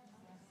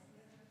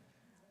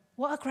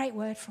 What a great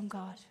word from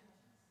God.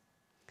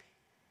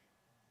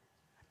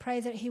 I pray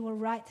that he will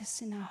write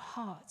this in our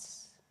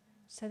hearts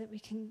so that we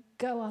can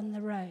go on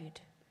the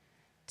road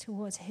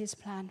towards his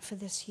plan for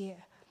this year.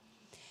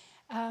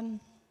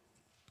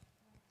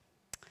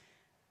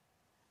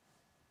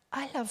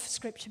 I love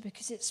Scripture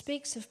because it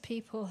speaks of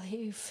people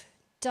who've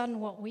done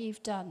what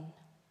we've done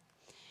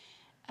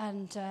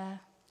and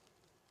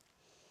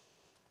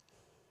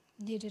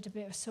needed a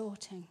bit of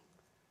sorting.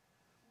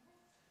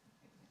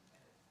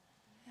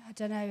 I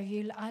don't know,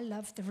 I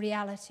love the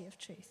reality of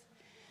truth,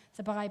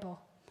 the Bible.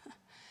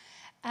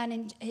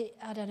 And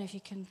I don't know if you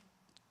can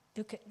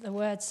look at the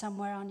word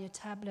somewhere on your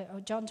tablet, or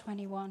John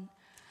 21.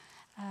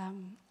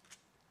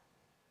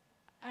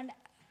 And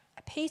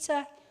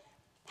Peter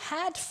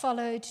had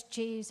followed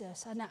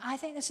Jesus. And I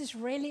think this is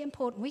really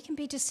important. We can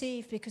be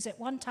deceived because at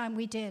one time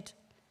we did.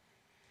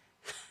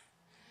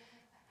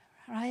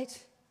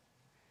 Right?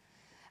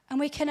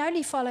 And we can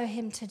only follow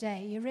him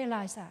today. You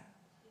realize that?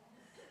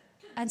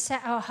 And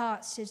set our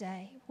hearts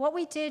today. What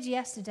we did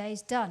yesterday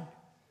is done.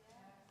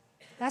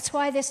 That's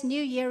why this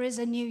new year is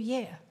a new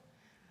year.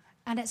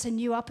 And it's a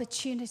new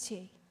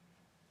opportunity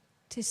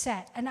to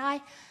set. And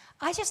I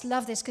just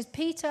love this because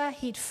Peter,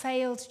 he'd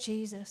failed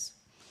Jesus.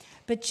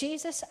 But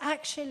Jesus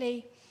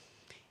actually,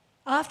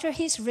 after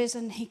he's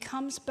risen, he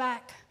comes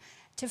back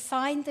to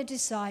find the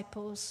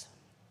disciples.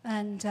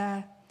 And,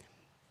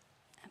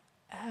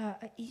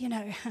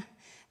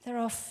 They're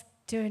off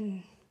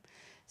doing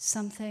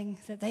something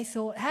that they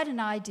thought, had an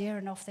idea,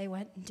 and off they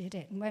went and did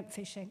it and went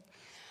fishing.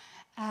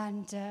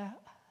 And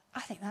I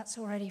think that's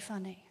already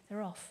funny.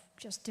 They're off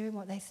just doing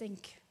what they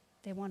think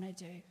they want to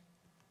do.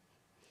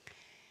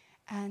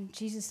 And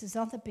Jesus is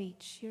on the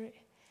beach.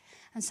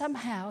 And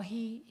somehow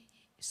he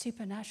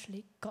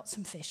supernaturally got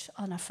some fish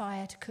on a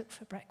fire to cook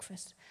for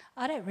breakfast.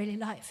 I don't really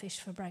like fish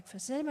for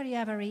breakfast. Does anybody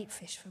ever eat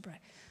fish for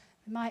breakfast?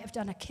 We might have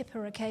done a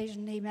kipper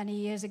occasionally many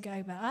years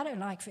ago, but I don't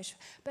like fish.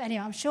 But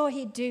anyway, I'm sure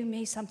he'd do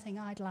me something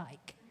I'd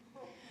like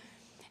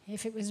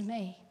if it was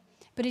me.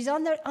 But he's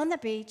on the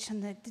beach,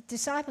 and the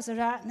disciples are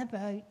out in the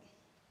boat.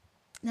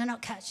 They're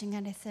not catching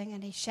anything,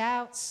 and he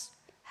shouts,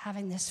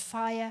 having this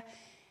fire,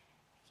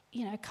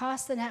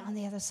 cast the net on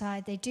the other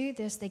side. They do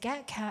this, they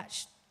get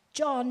catch.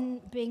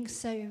 John, being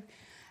so,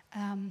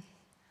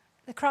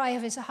 the cry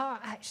of his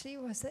heart actually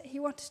was that he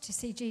wanted to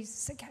see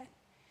Jesus again.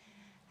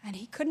 And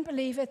he couldn't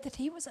believe it, that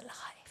he was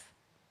alive.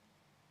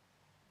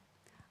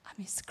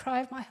 It's the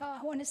cry of my heart.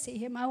 I want to see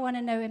him. I want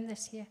to know him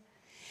this year.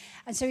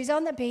 And so he's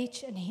on the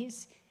beach, and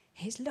he's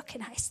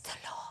looking at, it's the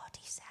Lord,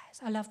 he says.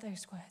 I love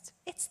those words.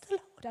 It's the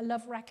Lord. I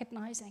love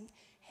recognizing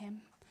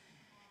him.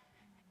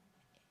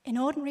 In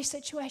ordinary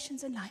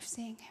situations in life,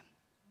 seeing him.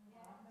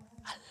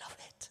 I love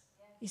it.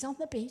 He's on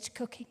the beach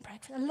cooking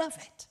breakfast. I love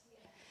it.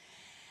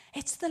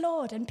 It's the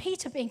Lord. And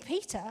Peter, being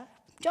Peter,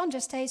 John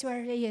just stays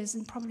where he is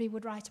and probably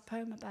would write a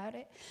poem about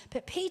it.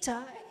 But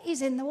Peter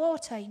is in the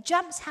water. He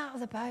jumps out of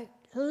the boat,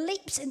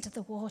 leaps into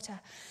the water,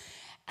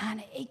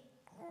 and he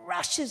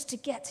rushes to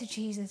get to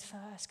Jesus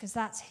first, because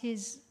that's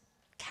his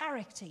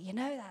character,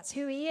 that's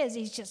who he is.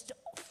 He's just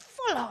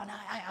full on,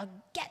 I'll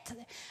get to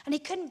it. And he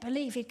couldn't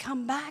believe he'd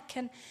come back,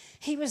 and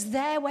he was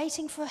there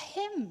waiting for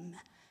him.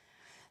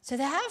 So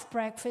they have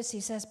breakfast.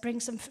 He says,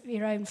 bring some of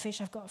your own fish.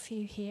 I've got a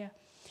few here.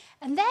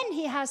 And then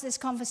he has this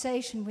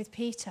conversation with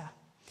Peter.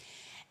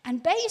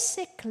 And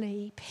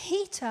basically,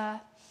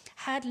 Peter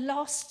had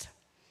lost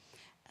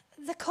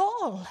the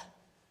call.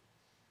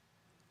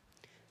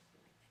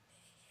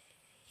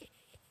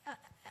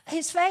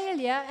 His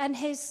failure and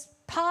his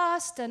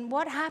past and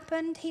what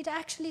happened, he'd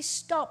actually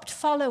stopped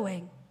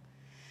following.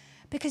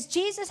 Because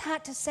Jesus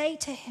had to say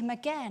to him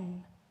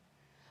again,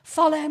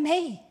 follow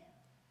me.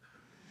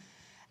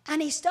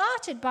 And he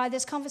started by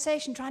this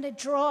conversation trying to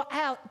draw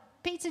out,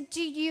 Peter,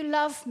 do you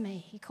love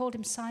me? He called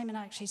him Simon,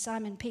 actually,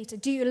 Simon Peter.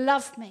 Do you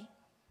love me?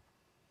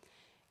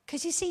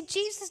 Because you see,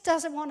 Jesus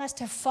doesn't want us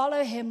to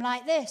follow him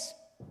like this.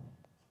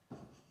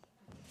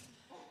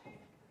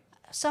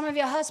 Some of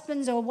your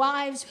husbands or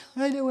wives,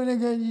 I don't want to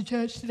go to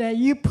church today.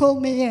 You pull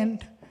me in.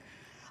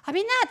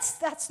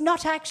 That's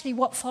not actually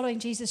what following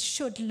Jesus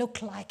should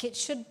look like. It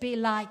should be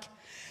like,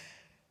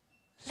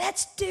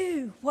 let's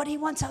do what he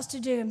wants us to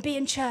do and be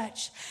in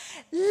church.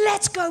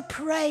 Let's go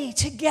pray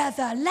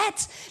together.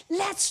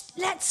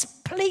 Let's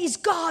please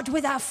God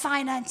with our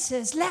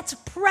finances. Let's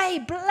pray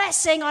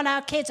blessing on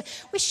our kids.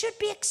 We should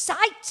be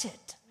excited.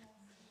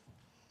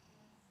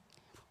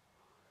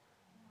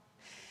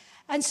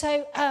 And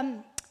so,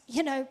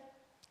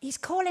 he's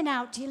calling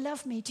out, do you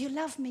love me? Do you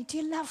love me? Do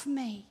you love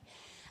me?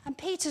 And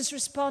Peter's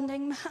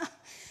responding,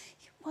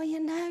 well, you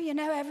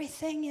know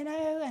everything,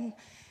 and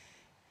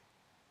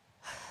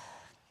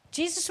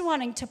Jesus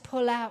wanting to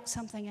pull out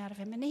something out of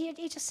him. And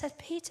he just said,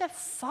 Peter,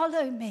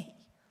 follow me.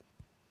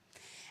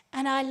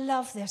 And I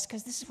love this,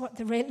 because this is what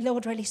the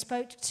Lord really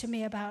spoke to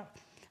me about,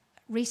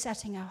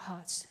 resetting our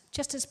hearts,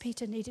 just as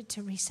Peter needed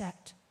to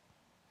reset.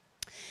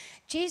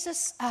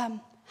 Jesus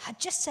had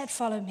just said,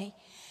 follow me.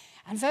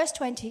 And verse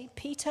 20,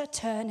 Peter,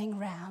 turning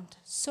round,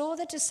 saw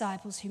the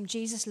disciples whom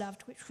Jesus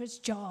loved, which was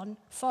John,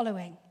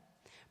 following,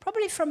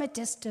 probably from a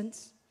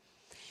distance.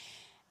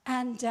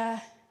 And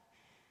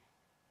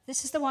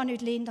this is the one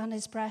who'd leaned on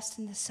his breast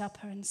in the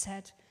supper and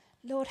said,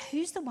 Lord,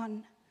 who's the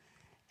one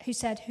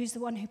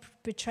who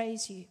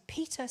betrays you?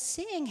 Peter,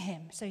 seeing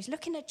him, so he's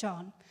looking at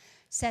John,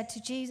 said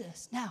to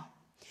Jesus. Now,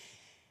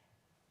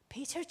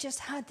 Peter just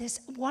had this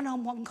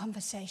one-on-one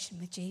conversation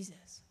with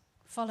Jesus.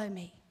 Follow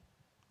me.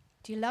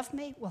 Do you love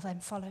me? Well, then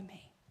follow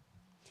me.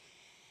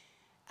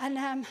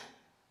 And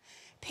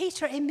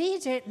Peter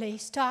immediately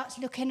starts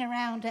looking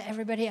around at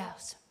everybody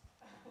else.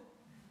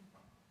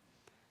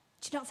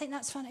 Do you not think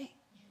that's funny?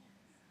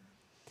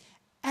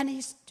 And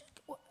he's,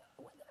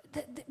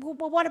 well,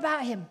 what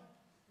about him?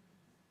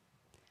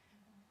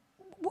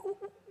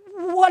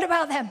 What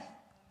about them?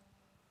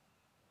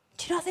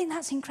 Do you not think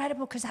that's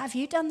incredible? Because have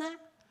you done that?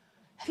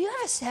 Have you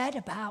ever said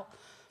about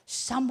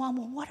someone,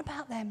 well, what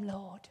about them,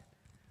 Lord?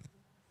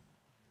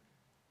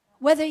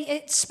 Whether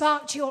it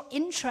sparked your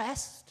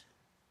interest,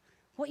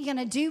 what you're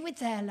going to do with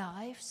their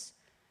lives,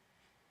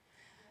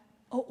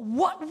 or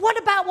what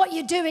about what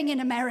you're doing in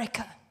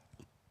America?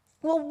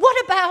 Well,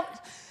 what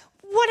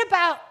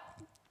about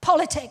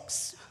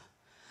politics?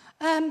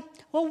 Well,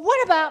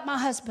 what about my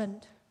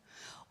husband?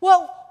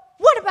 Well,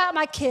 what about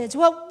my kids?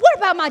 Well, what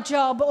about my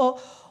job? Or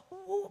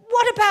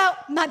what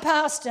about my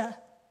pastor?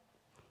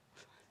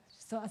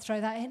 Just thought I'd throw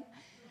that in.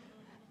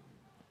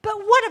 But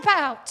what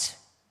about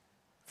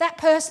that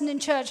person in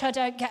church I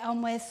don't get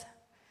on with?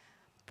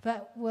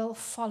 but will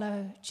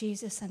follow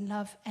Jesus and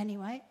love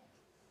anyway.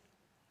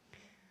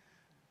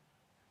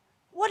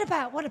 What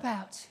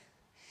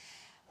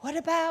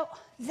about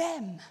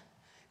them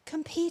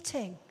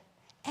competing,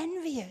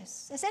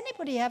 envious? Has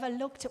anybody ever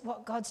looked at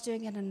what God's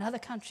doing in another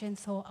country and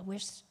thought, I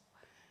wish?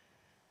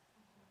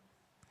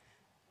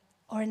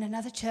 Or in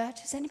another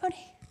church? Has anybody?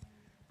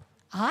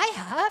 I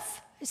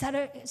have. Is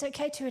it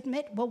okay to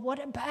admit? Well,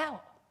 what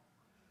about?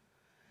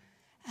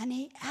 And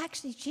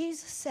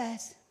Jesus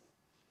says,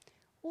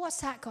 what's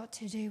that got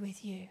to do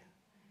with you?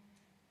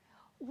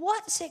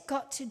 What's it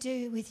got to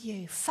do with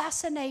you?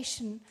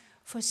 Fascination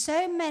for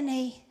so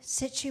many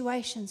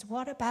situations.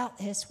 What about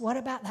this? What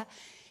about that?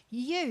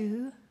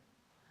 You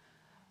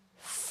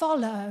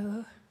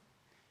follow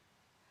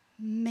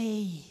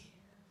me.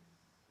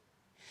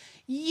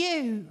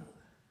 You.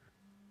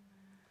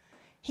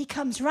 He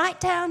comes right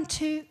down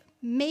to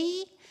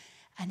me,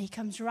 and he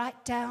comes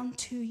right down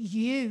to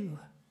you.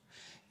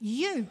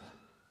 You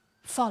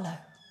follow.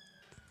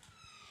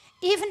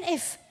 Even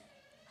if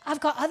I've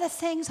got other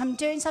things, I'm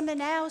doing something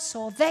else,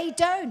 or they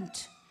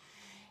don't,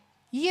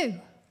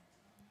 you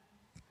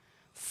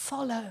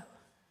follow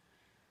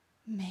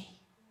me.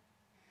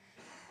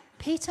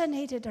 Peter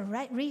needed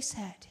a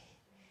reset.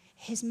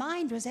 His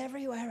mind was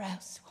everywhere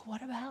else.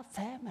 What about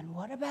them? And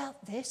what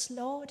about this,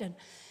 Lord? And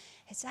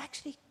it's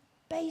actually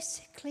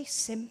basically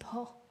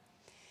simple.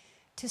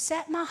 To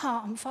set my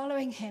heart on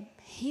following him,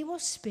 he will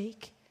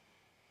speak.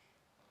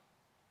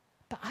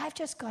 But I've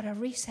just got to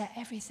reset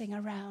everything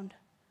around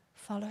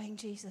following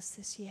Jesus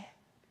this year.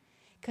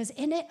 Because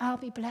in it, I'll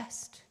be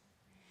blessed.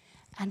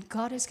 And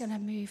God is going to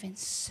move in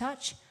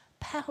such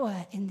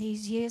power in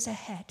these years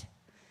ahead.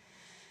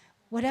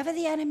 Whatever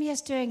the enemy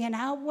is doing in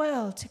our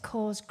world to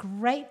cause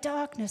great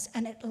darkness,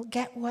 and it'll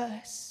get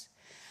worse,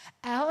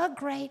 our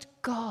great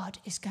God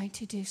is going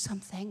to do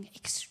something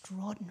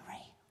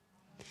extraordinary.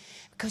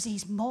 Because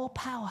he's more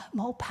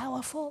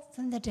powerful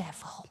than the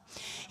devil.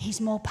 He's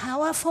more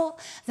powerful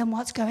than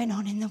what's going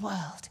on in the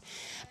world.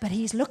 But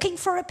he's looking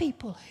for a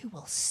people who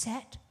will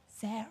set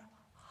their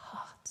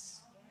hearts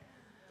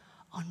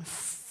on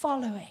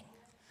following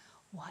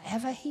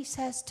whatever he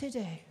says to do.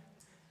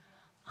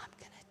 I'm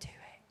going to do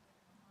it.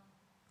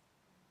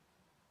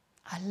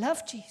 I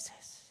love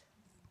Jesus.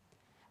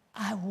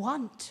 I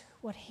want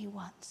what he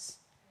wants.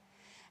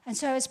 And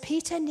so as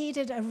Peter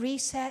needed a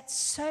reset,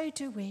 so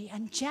do we.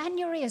 And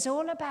January is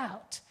all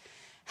about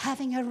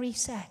having a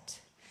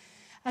reset.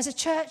 As a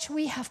church,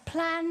 we have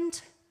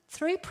planned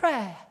through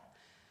prayer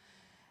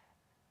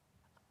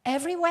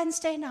every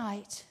Wednesday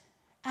night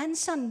and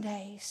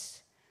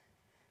Sundays,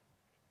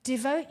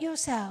 devote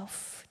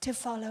yourself to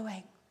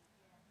following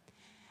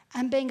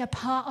and being a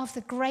part of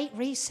the great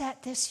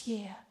reset this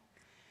year,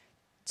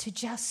 to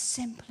just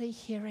simply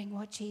hearing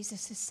what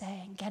Jesus is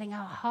saying, getting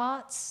our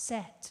hearts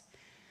set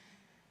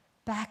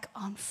back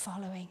on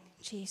following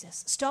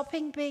Jesus.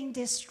 Stopping being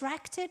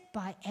distracted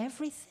by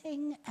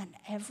everything and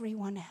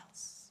everyone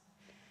else.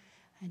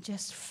 And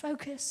just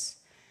focus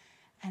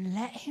and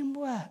let him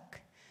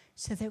work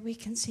so that we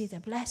can see the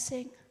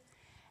blessing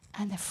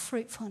and the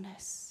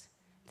fruitfulness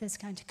that's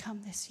going to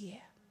come this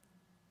year.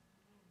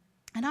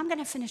 And I'm going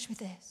to finish with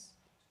this.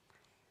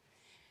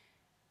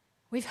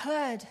 We've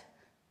heard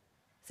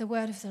the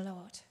word of the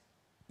Lord.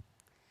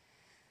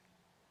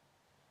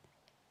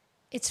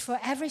 It's for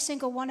every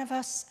single one of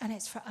us, and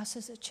it's for us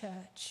as a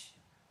church.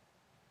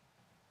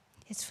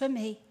 It's for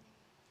me.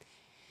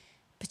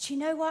 But you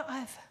know what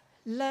I've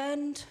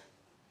learned?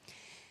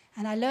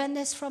 And I learned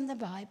this from the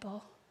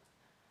Bible.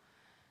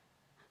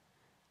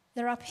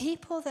 There are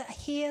people that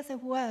hear the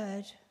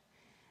word,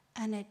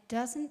 and it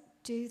doesn't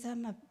do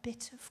them a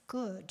bit of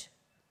good.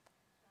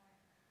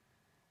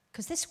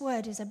 Because this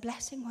word is a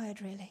blessing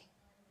word, really.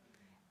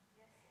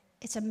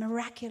 It's a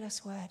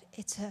miraculous word.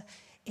 It's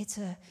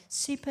a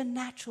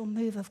supernatural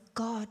move of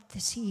God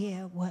this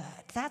year word.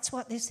 That's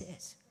what this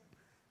is.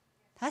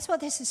 That's what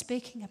this is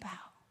speaking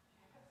about.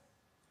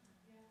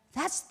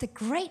 That's the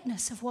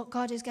greatness of what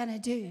God is going to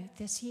do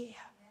this year.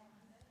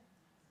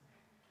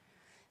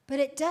 But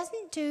it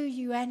doesn't do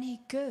you any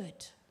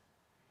good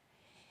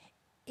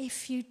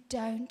if you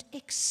don't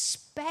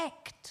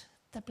expect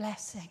the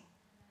blessing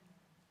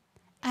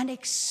and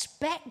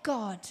expect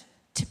God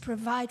to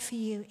provide for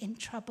you in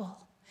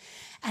trouble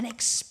and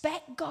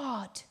expect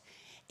God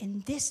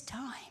in this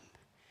time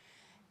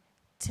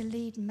to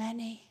lead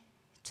many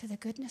to the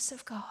goodness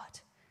of God,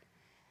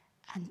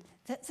 and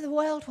that the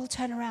world will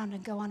turn around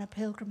and go on a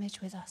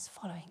pilgrimage with us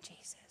following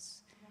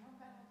Jesus.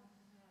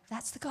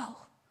 That's the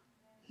goal.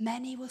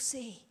 Many will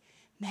see,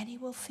 many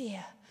will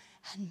fear,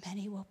 and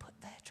many will put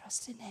their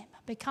trust in him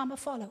and become a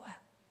follower.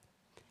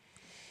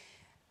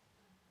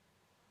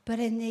 But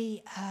in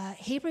the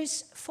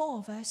Hebrews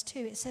 4 verse 2,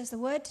 it says the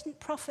word didn't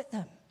profit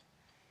them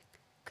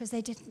because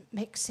they didn't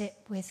mix it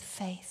with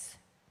faith.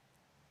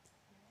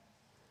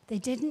 They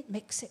didn't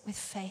mix it with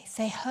faith.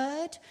 They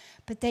heard,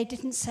 but they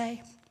didn't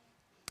say,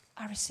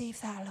 I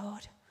receive that,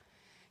 Lord.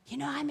 You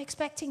know, I'm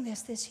expecting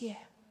this year.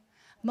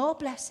 More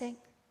blessing,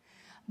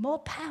 more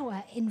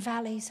power in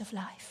valleys of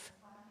life.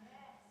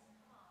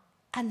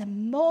 And the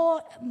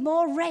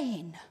more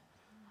rain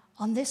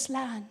on this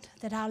land,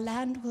 that our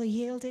land will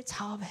yield its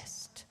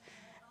harvest,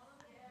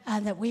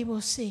 and that we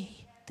will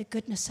see the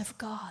goodness of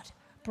God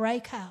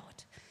break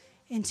out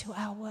into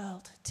our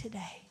world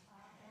today.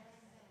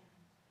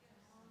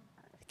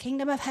 The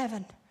kingdom of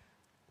heaven,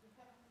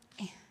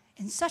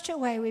 in such a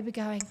way we be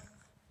going,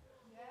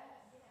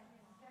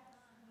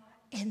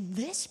 in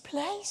this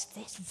place,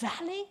 this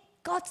valley,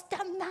 God's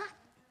done that?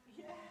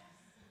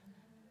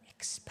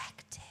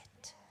 Expect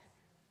it.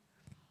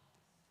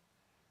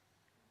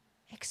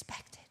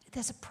 Expect it.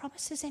 There's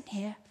promises in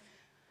here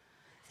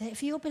that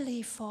if you'll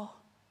believe for,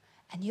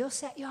 and you'll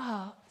set your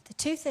heart, the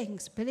two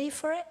things, believe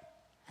for it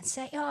and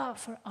set your heart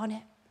on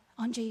it,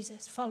 on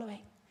Jesus,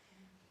 following.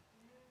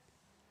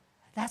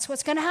 That's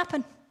what's going to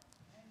happen.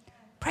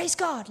 Praise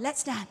God.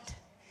 Let's stand.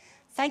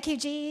 Thank you,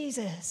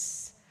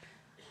 Jesus.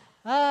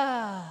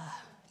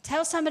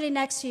 Tell somebody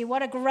next to you,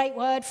 what a great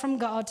word from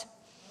God.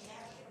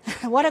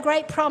 What a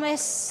great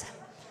promise.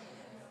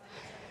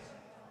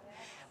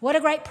 What a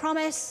great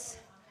promise.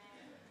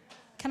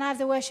 Can I have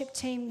the worship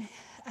team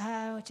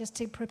just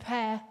to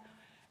prepare?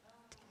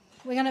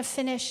 We're going to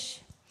finish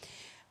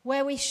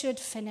where we should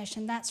finish,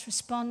 and that's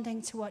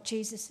responding to what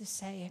Jesus is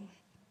saying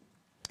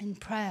in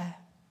prayer.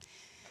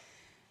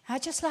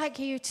 I'd just like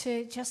you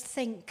to just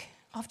think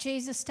of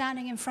Jesus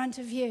standing in front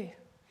of you.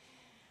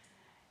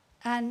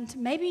 And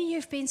maybe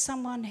you've been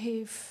someone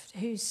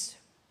who's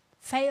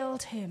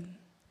failed him,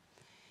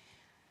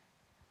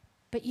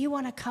 but you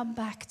want to come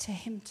back to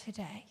him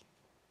today.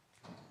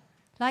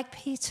 Like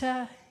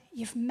Peter,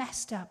 you've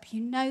messed up.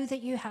 You know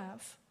that you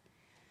have.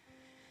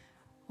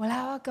 Well,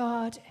 our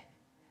God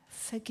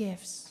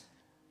forgives.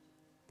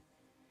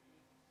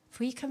 If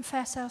we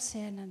confess our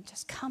sin and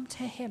just come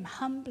to him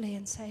humbly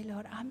and say,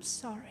 Lord, I'm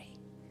sorry.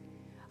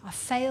 I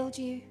failed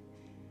you.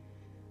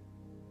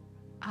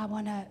 I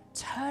want to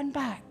turn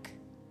back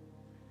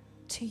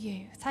to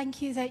you.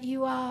 Thank you that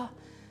you are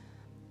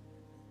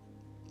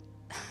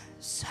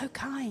so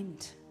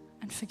kind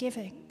and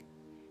forgiving.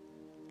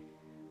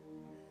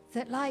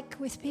 That like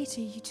with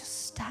Peter, you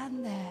just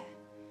stand there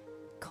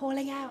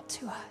calling out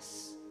to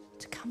us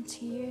to come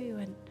to you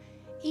and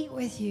eat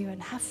with you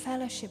and have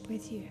fellowship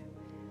with you.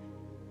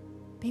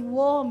 Be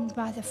warmed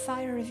by the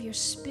fire of your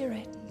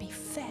spirit and be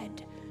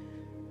fed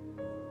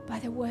by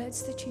the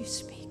words that you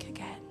speak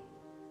again.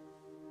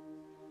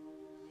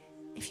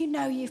 If you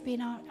know you've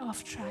been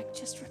off track,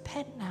 just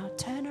repent now,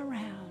 turn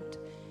around.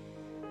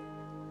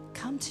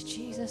 Come to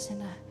Jesus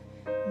in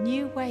a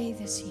new way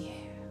this year.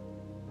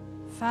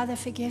 Father,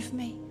 forgive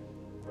me.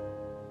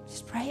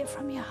 Just pray it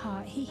from your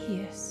heart. He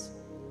hears.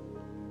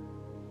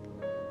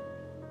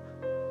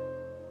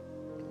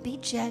 Be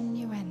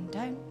genuine.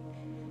 Don't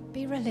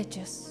be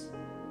religious.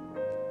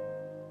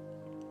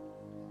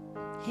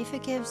 He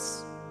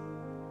forgives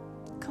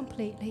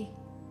completely.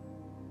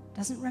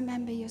 Doesn't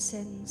remember your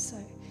sins. So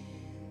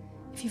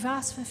if you've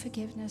asked for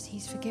forgiveness,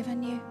 he's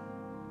forgiven you.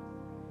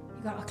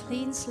 You've got a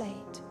clean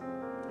slate.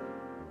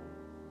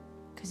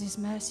 Because his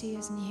mercy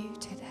is new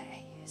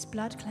today. His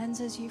blood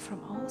cleanses you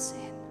from all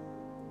sin.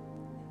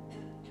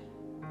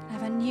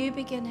 Have a new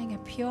beginning, a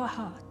pure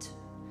heart.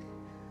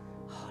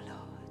 Oh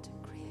Lord,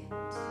 create.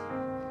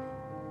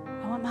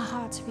 I want my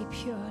heart to be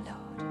pure, Lord.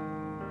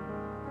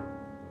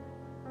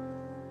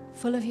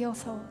 Full of your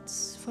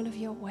thoughts, full of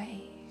your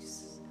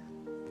ways.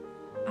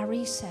 I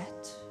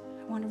reset.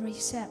 I want to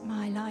reset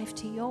my life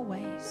to your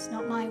ways,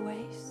 not my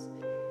ways.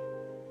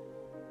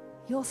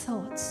 Your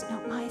thoughts,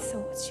 not my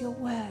thoughts. Your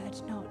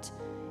word, not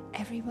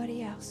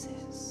everybody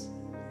else's.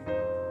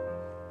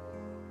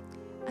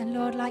 And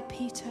Lord, like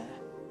Peter,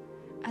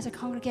 as a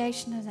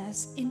congregation and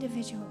as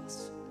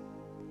individuals,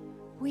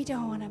 we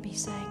don't want to be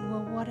saying,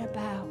 well, what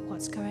about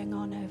what's going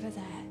on over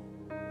there?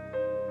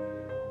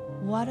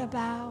 What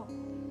about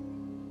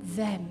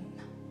them?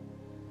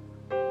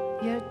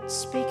 You're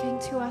speaking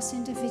to us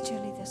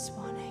individually this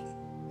morning.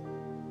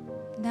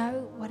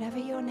 No, whatever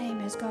your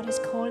name is, God is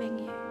calling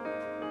you.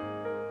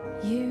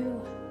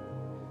 You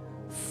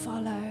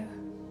follow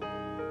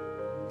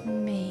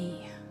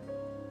me.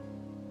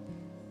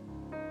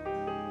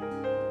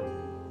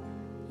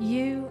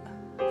 You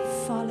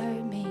follow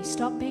me.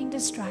 Stop being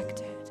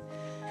distracted.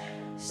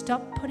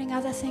 Stop putting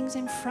other things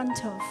in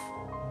front of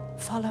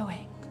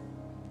following.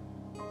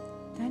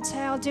 Don't say,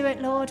 I'll do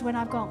it, Lord, when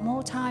I've got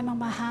more time on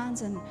my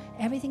hands and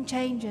everything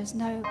changes.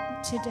 No,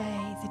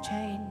 today, the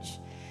change,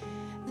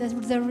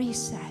 the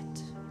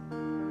reset.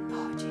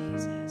 Oh,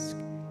 Jesus.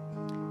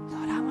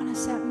 Lord, I want to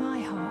set my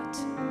heart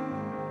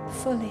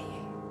fully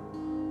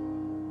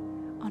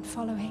on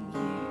following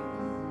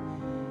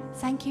you.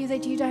 Thank you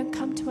that you don't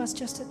come to us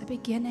just at the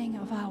beginning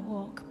of our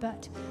walk,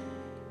 but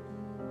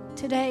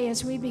today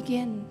as we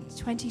begin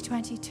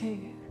 2022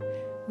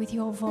 with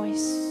your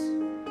voice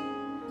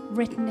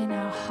written in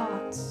our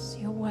hearts,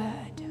 your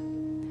word.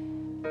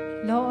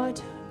 Lord,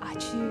 I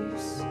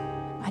choose,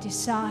 I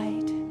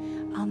decide,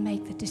 I'll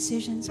make the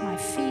decisions. My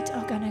feet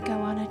are going to go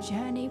on a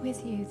journey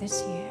with you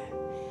this year.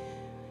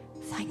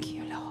 Thank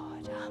you,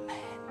 Lord.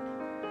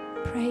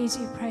 Amen. Praise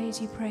you, praise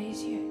you,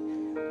 praise you.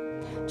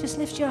 Just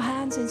lift your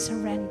hands and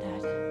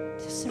surrender.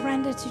 Just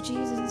surrender to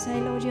Jesus and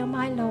say, Lord, you're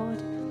my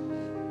Lord.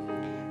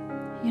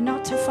 You're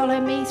not to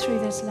follow me through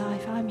this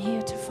life. I'm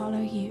here to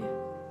follow you.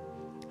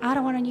 I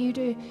don't want you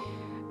to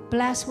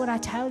bless what I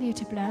tell you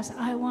to bless.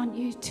 I want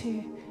you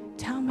to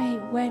tell me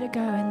where to go,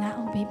 and that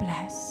will be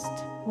blessed.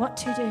 What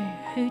to do,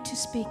 who to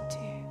speak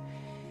to,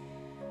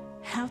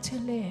 how to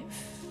live,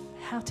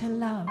 how to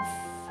love,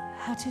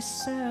 how to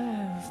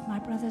serve my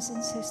brothers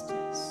and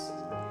sisters.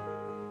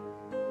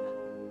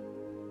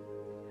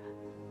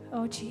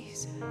 Oh,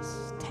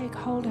 Jesus, take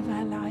hold of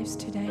our lives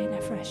today in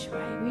a fresh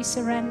way. We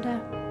surrender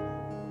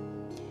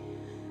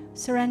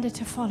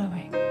to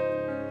following.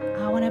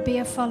 I want to be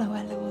a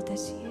follower, Lord,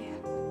 this year,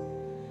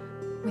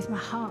 with my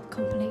heart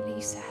completely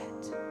set.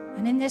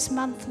 And in this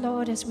month,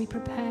 Lord, as we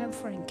prepare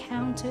for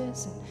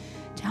encounters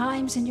and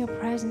times in your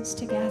presence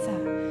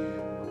together,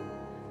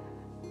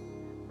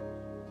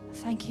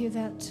 thank you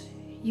that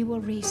you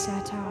will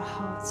reset our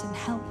hearts and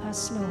help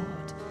us,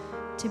 Lord,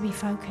 to be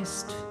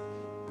focused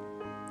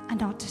and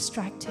not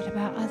distracted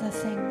about other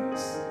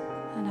things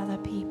and other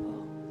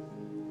people.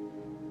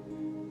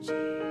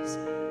 Jesus.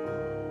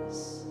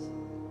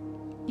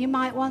 You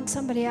might want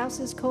somebody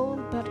else's call,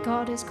 but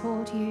God has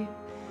called you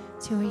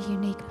to a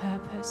unique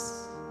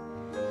purpose.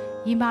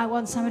 You might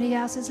want somebody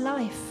else's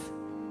life,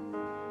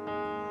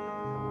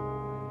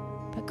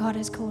 but God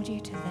has called you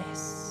to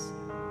this.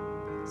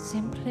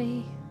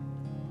 Simply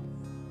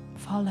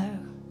follow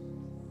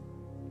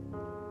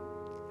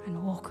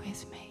and walk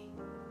with me,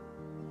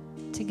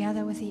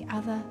 together with the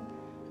other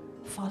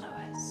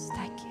followers.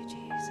 Thank you,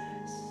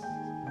 Jesus.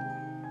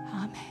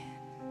 Amen.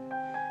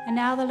 And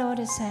now the Lord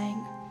is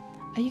saying,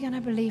 are you going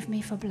to believe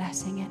me for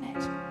blessing in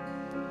it?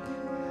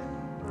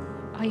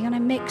 Are you going to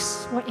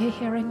mix what you're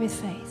hearing with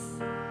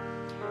faith?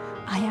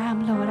 I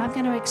am, Lord. I'm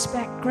going to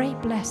expect great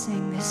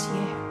blessing this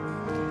year.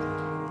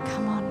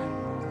 Come on.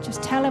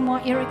 Just tell him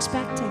what you're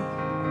expecting.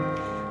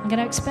 I'm going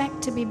to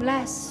expect to be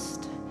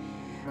blessed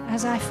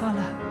as I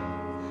follow.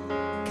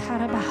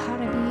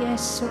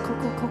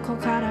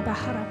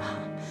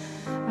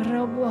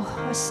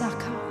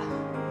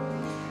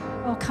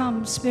 Oh,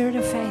 come, Spirit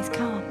of faith,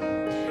 come.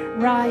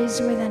 Rise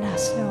within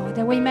us, Lord,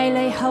 that we may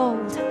lay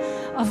hold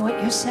of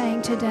what you're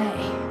saying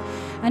today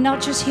and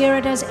not just hear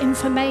it as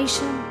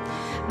information,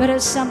 but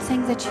as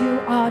something that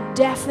you are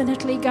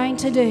definitely going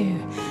to do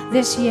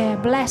this year.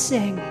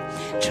 Blessing,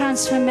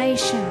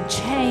 transformation,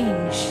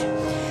 change.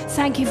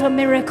 Thank you for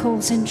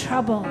miracles in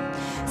trouble.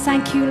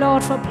 Thank you,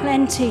 Lord, for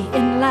plenty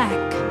in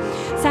lack.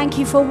 Thank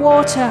you for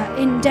water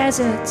in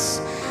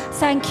deserts.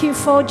 Thank you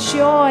for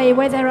joy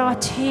where there are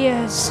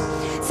tears.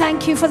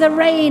 Thank you for the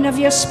rain of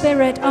your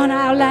Spirit on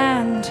our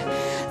land,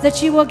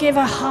 that you will give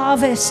a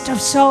harvest of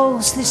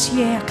souls this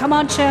year. Come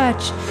on,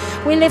 church.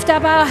 We lift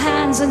up our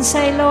hands and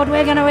say, Lord,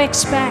 we're going to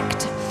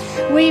expect.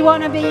 We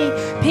want to be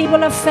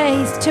people of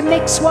faith, to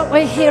mix what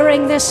we're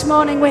hearing this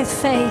morning with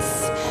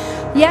faith.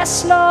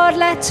 Yes, Lord,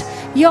 let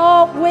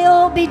your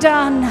will be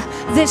done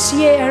this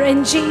year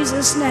in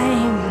Jesus'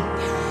 name.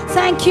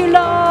 Thank you,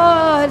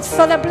 Lord,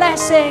 for the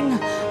blessing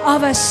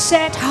of a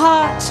set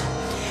heart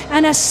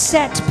and a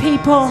set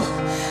people.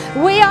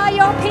 We are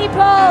your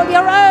people,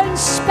 your own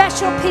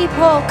special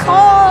people,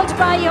 called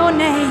by your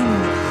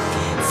name.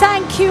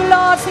 Thank you,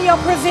 Lord, for your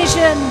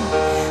provision.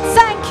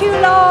 Thank you,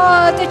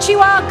 Lord, that you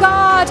are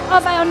God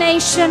of our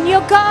nation.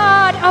 You're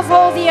God of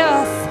all the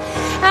earth.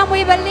 And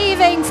we're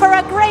believing for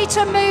a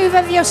greater move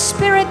of your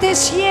Spirit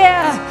this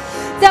year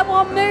that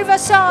will move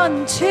us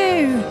on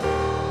to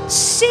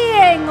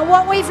seeing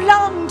what we've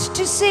longed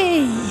to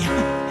see.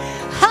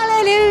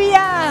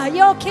 Hallelujah,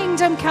 your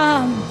kingdom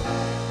come.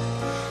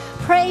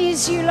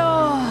 Praise you,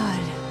 Lord.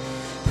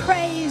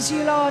 Praise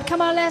you, Lord.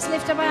 Come on, let's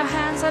lift up our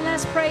hands and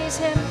let's praise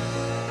him.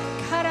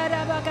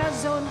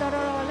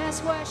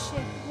 Let's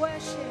worship,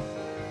 worship.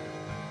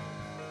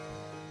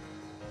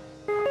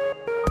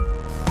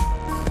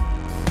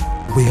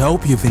 We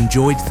hope you've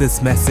enjoyed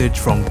this message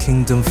from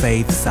Kingdom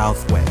Faith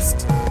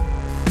Southwest.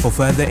 For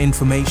further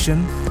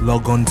information,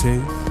 log on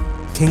to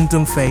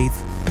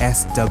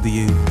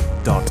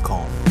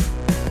kingdomfaithsw.com.